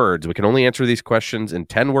 10 words. We can only answer these questions in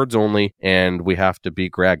 10 words only, and we have to be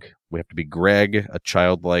Greg. We have to be Greg, a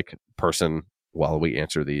childlike person, while we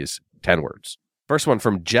answer these 10 words. First one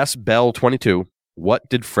from Jess Bell 22. What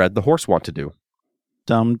did Fred the horse want to do?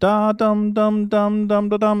 Dum da dum dum dum dum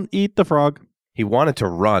da dum. Eat the frog. He wanted to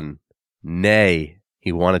run. Nay,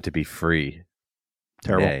 he wanted to be free.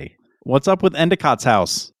 Terrible. Nay. What's up with Endicott's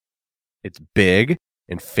house? It's big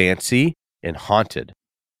and fancy and haunted.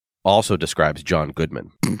 Also describes John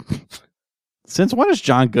Goodman. Since when is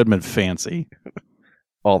John Goodman fancy?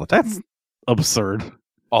 All the time. That's absurd.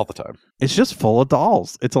 All the time. It's just full of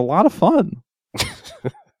dolls. It's a lot of fun.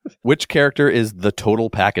 Which character is the total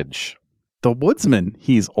package? The woodsman.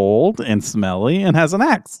 He's old and smelly and has an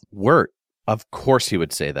axe. Wirt. Of course he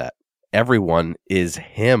would say that. Everyone is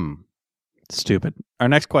him. Stupid. Our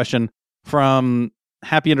next question from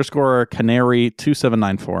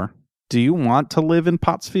happy_canary2794. Do you want to live in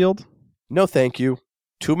Pottsfield? No, thank you.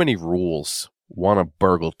 Too many rules. Want to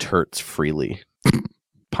burgle turts freely.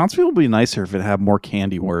 Pottsfield would be nicer if it had more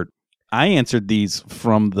candy word. I answered these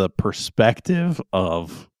from the perspective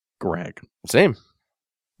of Greg. Same.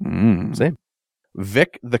 Mm. Same.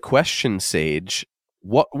 Vic the Question Sage.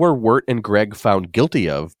 What were Wirt and Greg found guilty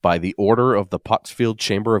of by the order of the Pottsfield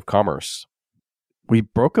Chamber of Commerce? We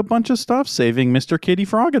broke a bunch of stuff saving Mr. Kitty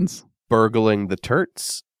Froggins. Burgling the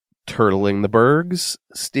turts, turtling the bergs,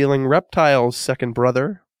 stealing reptiles, second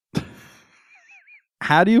brother.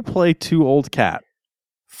 How do you play Two Old Cat?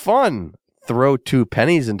 Fun. Throw 2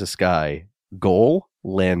 pennies into sky. Goal,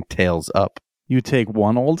 land tails up. You take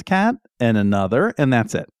one old cat and another, and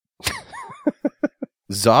that's it.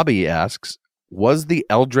 Zobby asks, was the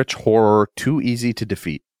Eldritch Horror too easy to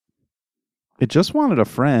defeat? It just wanted a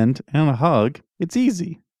friend and a hug. It's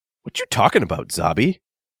easy. What you talking about, Zobby?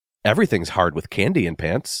 Everything's hard with candy in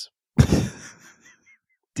pants.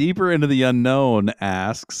 Deeper into the Unknown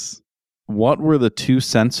asks, what were the 2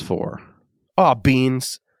 cents for? Aw,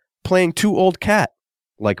 beans. Playing 2 old cat.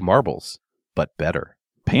 Like marbles, but better.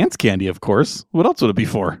 Pants candy, of course. What else would it be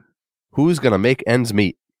for? Who's gonna make ends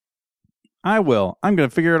meet? I will. I'm going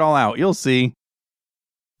to figure it all out. You'll see.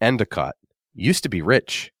 Endicott. Used to be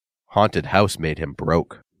rich. Haunted house made him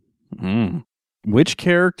broke. Which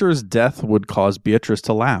character's death would cause Beatrice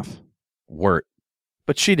to laugh? Wirt.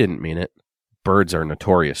 But she didn't mean it. Birds are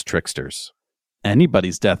notorious tricksters.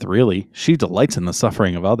 Anybody's death, really. She delights in the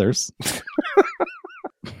suffering of others.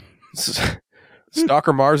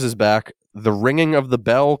 Stalker Mars is back. The ringing of the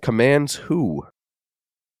bell commands who?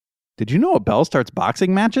 Did you know a bell starts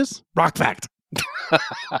boxing matches? Rock fact.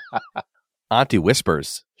 Auntie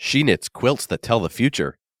whispers. She knits quilts that tell the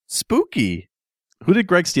future. Spooky. Who did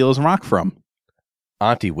Greg steal his rock from?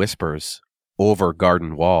 Auntie whispers. Over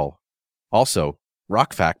garden wall. Also,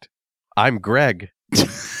 rock fact. I'm Greg.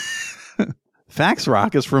 Fax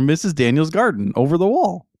rock is from Mrs. Daniels' garden over the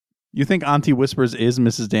wall. You think Auntie Whispers is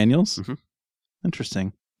Mrs. Daniels? Mm-hmm.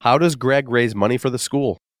 Interesting. How does Greg raise money for the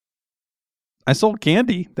school? I sold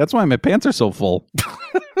candy. That's why my pants are so full.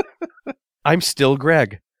 I'm still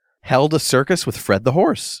Greg. Held a circus with Fred the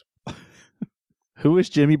horse. Who is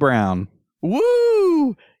Jimmy Brown?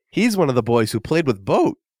 Woo! He's one of the boys who played with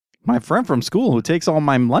Boat. My friend from school who takes all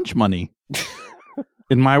my lunch money.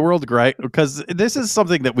 In my world, Greg, because this is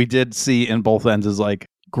something that we did see in both ends, is like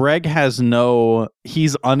Greg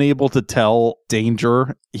he's unable to tell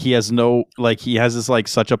danger. He has he has this like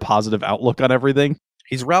such a positive outlook on everything.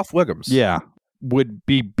 He's Ralph Wiggums. Yeah. Would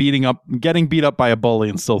be getting beat up by a bully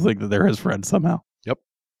and still think that they're his friend somehow. Yep.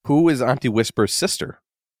 Who is Auntie Whisper's sister?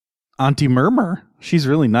 Auntie Murmur. She's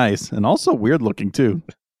really nice and also weird looking too.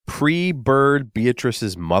 Pre-bird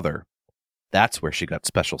Beatrice's mother. That's where she got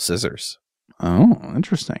special scissors. Oh,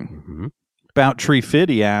 interesting. Mm-hmm. About Tree Fit,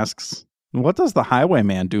 he asks, what does the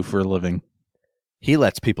highwayman do for a living? He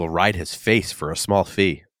lets people ride his face for a small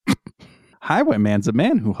fee. Highwayman's a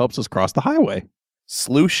man who helps us cross the highway.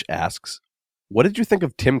 Sloosh asks, what did you think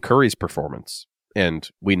of Tim Curry's performance? And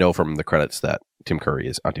we know from the credits that Tim Curry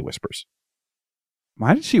is Auntie Whispers.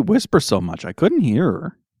 Why did she whisper so much? I couldn't hear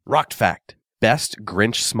her. Rocked fact. Best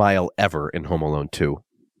Grinch smile ever in Home Alone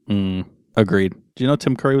 2. Agreed. Do you know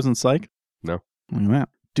Tim Curry was in Psych? No. Look at that.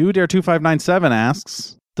 Dude-Dare2597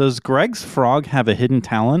 asks, does Greg's frog have a hidden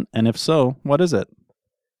talent? And if so, what is it?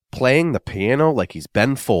 Playing the piano like he's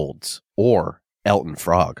Ben Folds or Elton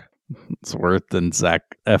Frog. It's worse than Zach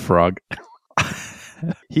Efrog.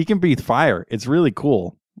 He can breathe fire. It's really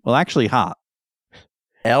cool. Well, actually hot.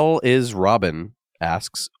 L is Robin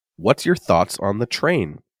asks, what's your thoughts on the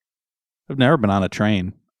train? I've never been on a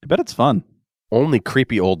train. I bet it's fun. Only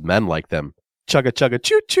creepy old men like them. Chugga chugga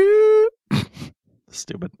choo choo.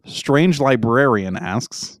 Stupid. Strange Librarian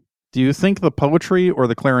asks, do you think the poetry or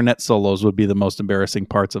the clarinet solos would be the most embarrassing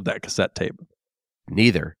parts of that cassette tape?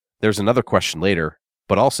 Neither. There's another question later,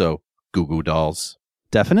 but also Goo Goo Dolls.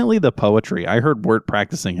 Definitely the poetry. I heard Wirt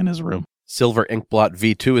practicing in his room. Silver Inkblot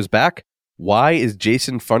V2 is back. Why is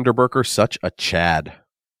Jason Funderburker such a Chad?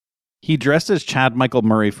 He dressed as Chad Michael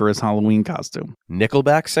Murray for his Halloween costume.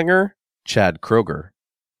 Nickelback singer, Chad Kroger.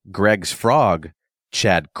 Greg's frog,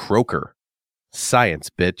 Chad Croker. Science,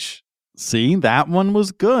 bitch. See, that one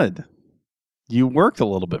was good. You worked a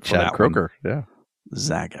little bit for Chad that Croker, one. yeah.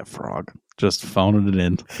 Zach Efrog. Just phoning it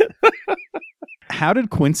in. How did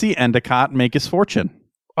Quincy Endicott make his fortune?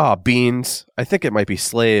 Aw, beans. I think it might be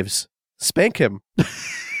slaves. Spank him.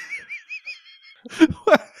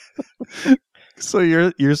 So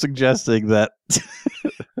you're suggesting that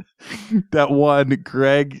that one,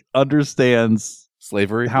 Greg understands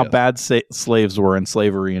Slavery? how Yes. bad slaves were in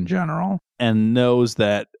slavery in general, and knows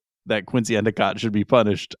that Quincy Endicott should be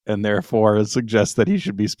punished, and therefore suggests that he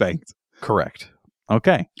should be spanked. Correct.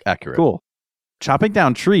 Okay, Accurate. cool. Chopping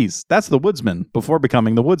down trees. That's the woodsman before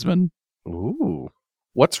becoming the woodsman. Ooh.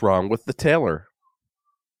 What's wrong with the tailor?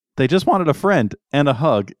 They just wanted a friend and a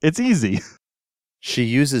hug. It's easy. She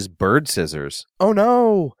uses bird scissors. Oh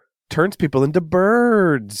no! Turns people into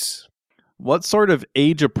birds. What sort of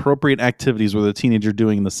age-appropriate activities were the teenager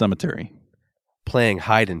doing in the cemetery? Playing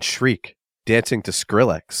hide and shriek. Dancing to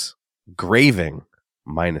Skrillex. Graving.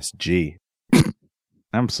 Minus G.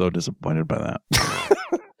 I'm so disappointed by that.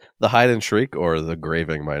 The hide and shriek or the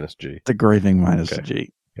graving minus G? The graving minus Okay.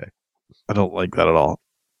 G. Okay. I don't like that at all.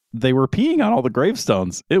 They were peeing on all the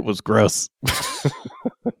gravestones. It was gross.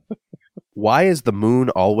 Why is the moon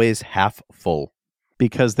always half full?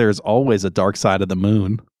 Because there's always a dark side of the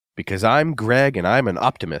moon. Because I'm Greg and I'm an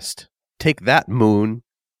optimist. Take that, moon.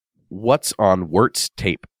 What's on Wirt's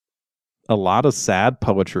tape? A lot of sad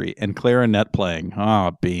poetry and clarinet playing.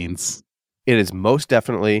 Ah, beans. It is most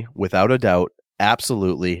definitely, without a doubt,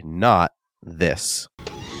 absolutely not this.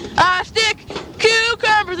 I stick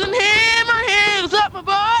cucumbers and hammer handles up my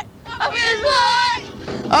butt. Up his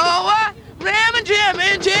butt. Oh, I ram and jam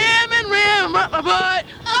and ram up my butt.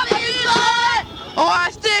 Up his butt. Oh, I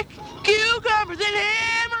stick cucumbers and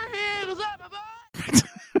hammer handles up my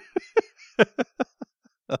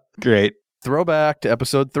butt. Great. Throwback to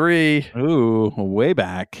episode 3. Ooh, way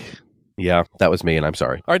back. Yeah, that was me, and I'm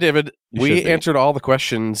sorry. All right, David, You we should be. answered all the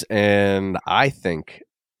questions, and I think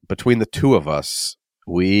between the two of us,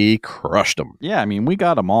 we crushed them. Yeah, I mean, we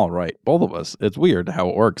got them all right. Both of us. It's weird how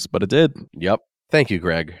it works, but it did. Yep. Thank you,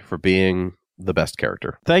 Greg, for being the best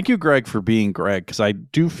character. Thank you, Greg, for being Greg, because I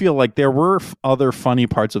do feel like there were other funny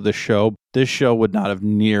parts of this show. This show would not have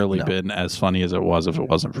nearly No. been as funny as it was if it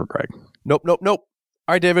wasn't for Greg. Nope.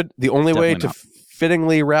 All right, David, the only way Definitely to not.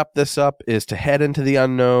 fittingly wrap this up is to head into the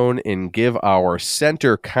unknown and give our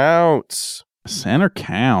center counts. Center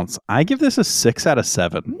counts. I give this a 6 out of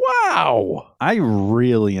 7. Wow. I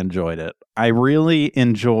really enjoyed it. I really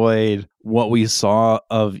enjoyed what we saw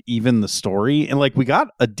of even the story. And like we got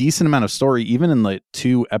a decent amount of story, even in the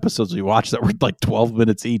 2 episodes we watched that were like 12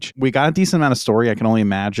 minutes each. We got a decent amount of story. I can only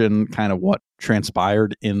imagine kind of what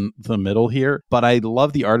transpired in the middle here. But I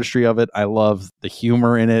love the artistry of it. I love the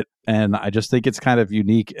humor in it. And I just think it's kind of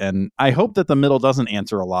unique. And I hope that the middle doesn't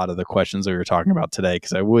answer a lot of the questions that we were talking about today,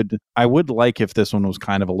 because I would like if this one was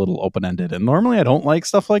kind of a little open-ended. And normally I don't like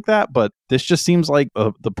stuff like that, but this just seems like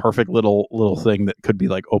the perfect little thing that could be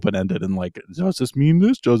like open-ended and like, does this mean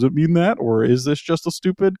this? Does it mean that? Or is this just a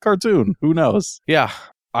stupid cartoon? Who knows? Yeah,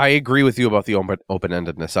 I agree with you about the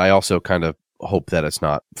open-endedness. I also kind of hope that it's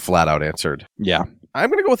not flat out answered. Yeah. I'm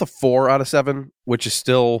going to go with a 4 out of 7, which is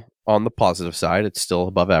still on the positive side. It's still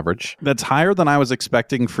above average. That's higher than I was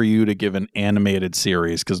expecting for you to give an animated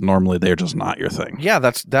series, because normally they're just not your thing. Yeah,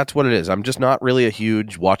 that's what it is. I'm just not really a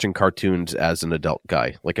huge watching cartoons as an adult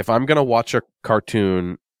guy. Like if I'm going to watch a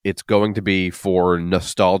cartoon, it's going to be for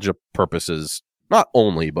nostalgia purposes, not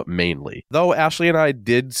only, but mainly. Though Ashley and I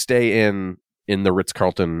did stay in the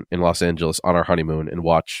Ritz-Carlton in Los Angeles on our honeymoon and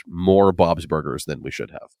watch more Bob's Burgers than we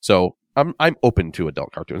should have. So I'm open to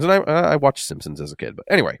adult cartoons, and I watched Simpsons as a kid. But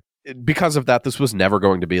anyway, because of that, this was never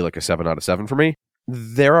going to be like a 7 out of 7 for me.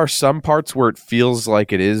 There are some parts where it feels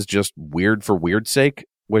like it is just weird for weird's sake,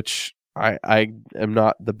 which I am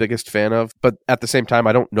not the biggest fan of. But at the same time,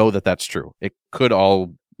 I don't know that that's true. It could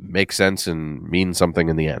all make sense and mean something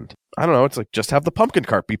in the end. I don't know. It's like, just have the pumpkin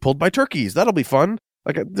cart be pulled by turkeys. That'll be fun.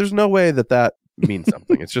 Like, there's no way that means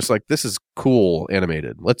something. It's just like, this is cool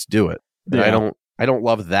animated. Let's do it. And Yeah. I don't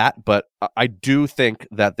love that, but I do think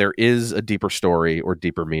that there is a deeper story or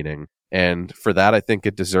deeper meaning. And for that, I think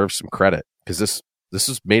it deserves some credit, because this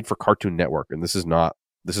is made for Cartoon Network, and this is not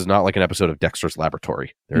like an episode of Dexter's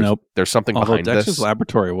Laboratory. Nope. There's something Although behind Dexter's this.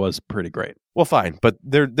 Laboratory was pretty great. Well, fine, but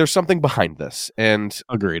there's something behind this. And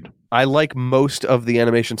Agreed. I like most of the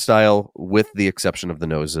animation style, with the exception of the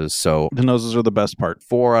noses. So The noses are the best part.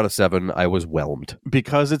 4 out of 7, I was whelmed.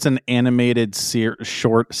 Because it's an animated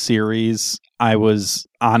short series, I was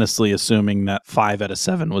honestly assuming that 5 out of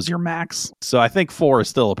 7 was your max. So I think 4 is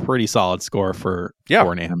still a pretty solid score for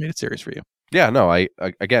an animated series for you. Yeah, no, I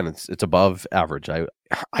again, it's above average.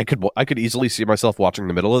 I could easily see myself watching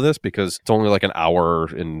the middle of this, because it's only like an hour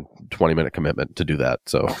and 20-minute commitment to do that.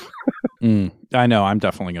 So I know. I'm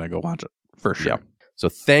definitely going to go watch it for sure. Yeah. So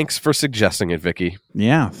thanks for suggesting it, Vicky.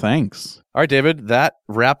 Yeah, thanks. All right, David, that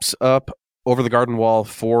wraps up Over the Garden Wall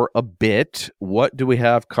for a bit. What do we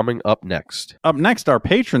have coming up next? Up next, our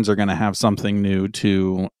patrons are going to have something new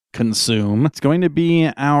to consume. It's going to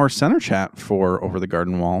be our center chat for Over the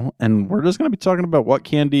Garden Wall, and we're just going to be talking about what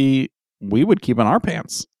candy we would keep in our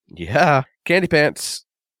pants. Yeah, candy pants.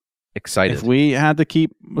 Excited. If we had to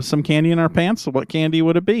keep some candy in our pants, what candy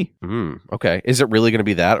would it be? Okay. Is it really going to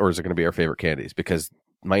be that, or is it going to be our favorite candies? Because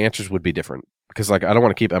my answers would be different. Because like, I don't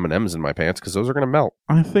want to keep M&Ms in my pants, because those are going to melt.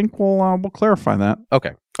 I think we'll clarify that.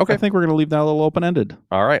 Okay. I think we're going to leave that a little open-ended.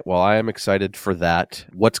 All right. Well, I am excited for that.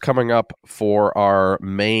 What's coming up for our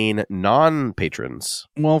main non-patrons?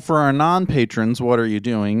 Well, for our non-patrons, what are you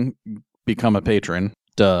doing? Become a patron.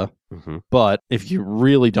 Duh. Mm-hmm. But if you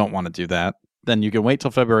really don't want to do that, then you can wait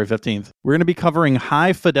till February 15th. We're going to be covering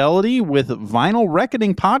High Fidelity with Vinyl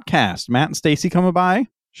Reckoning Podcast. Matt and Stacy coming by.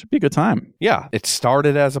 Should be a good time. Yeah, it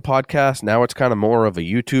started as a podcast. Now it's kind of more of a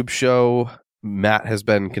YouTube show. Matt has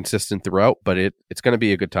been consistent throughout, but it's going to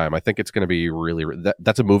be a good time. I think it's going to be really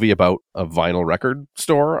that's a movie about a vinyl record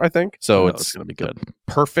store, I think. So it's going to be good.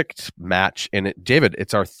 Perfect match. And David,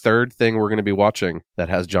 it's our third thing we're going to be watching that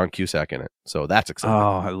has John Cusack in it. So that's exciting.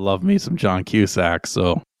 Oh, I love me some John Cusack.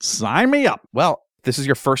 So sign me up. Well, this is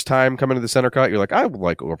your first time coming to the Center Cut. You're like, I would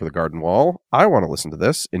like Over the Garden Wall. I want to listen to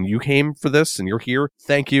this. And you came for this and you're here.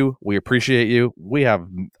 Thank you. We appreciate you. We have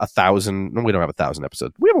 1,000. No, we don't have 1,000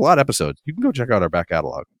 episodes. We have a lot of episodes. You can go check out our back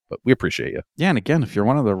catalog, but we appreciate you. Yeah. And again, if you're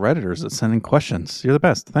one of the Redditors that send in questions, you're the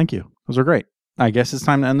best. Thank you. Those are great. I guess it's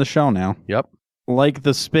time to end the show now. Yep. Like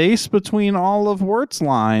the space between all of Wirt's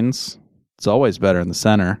lines, it's always better in the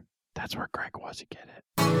center. That's where Greg was. You get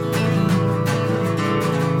it.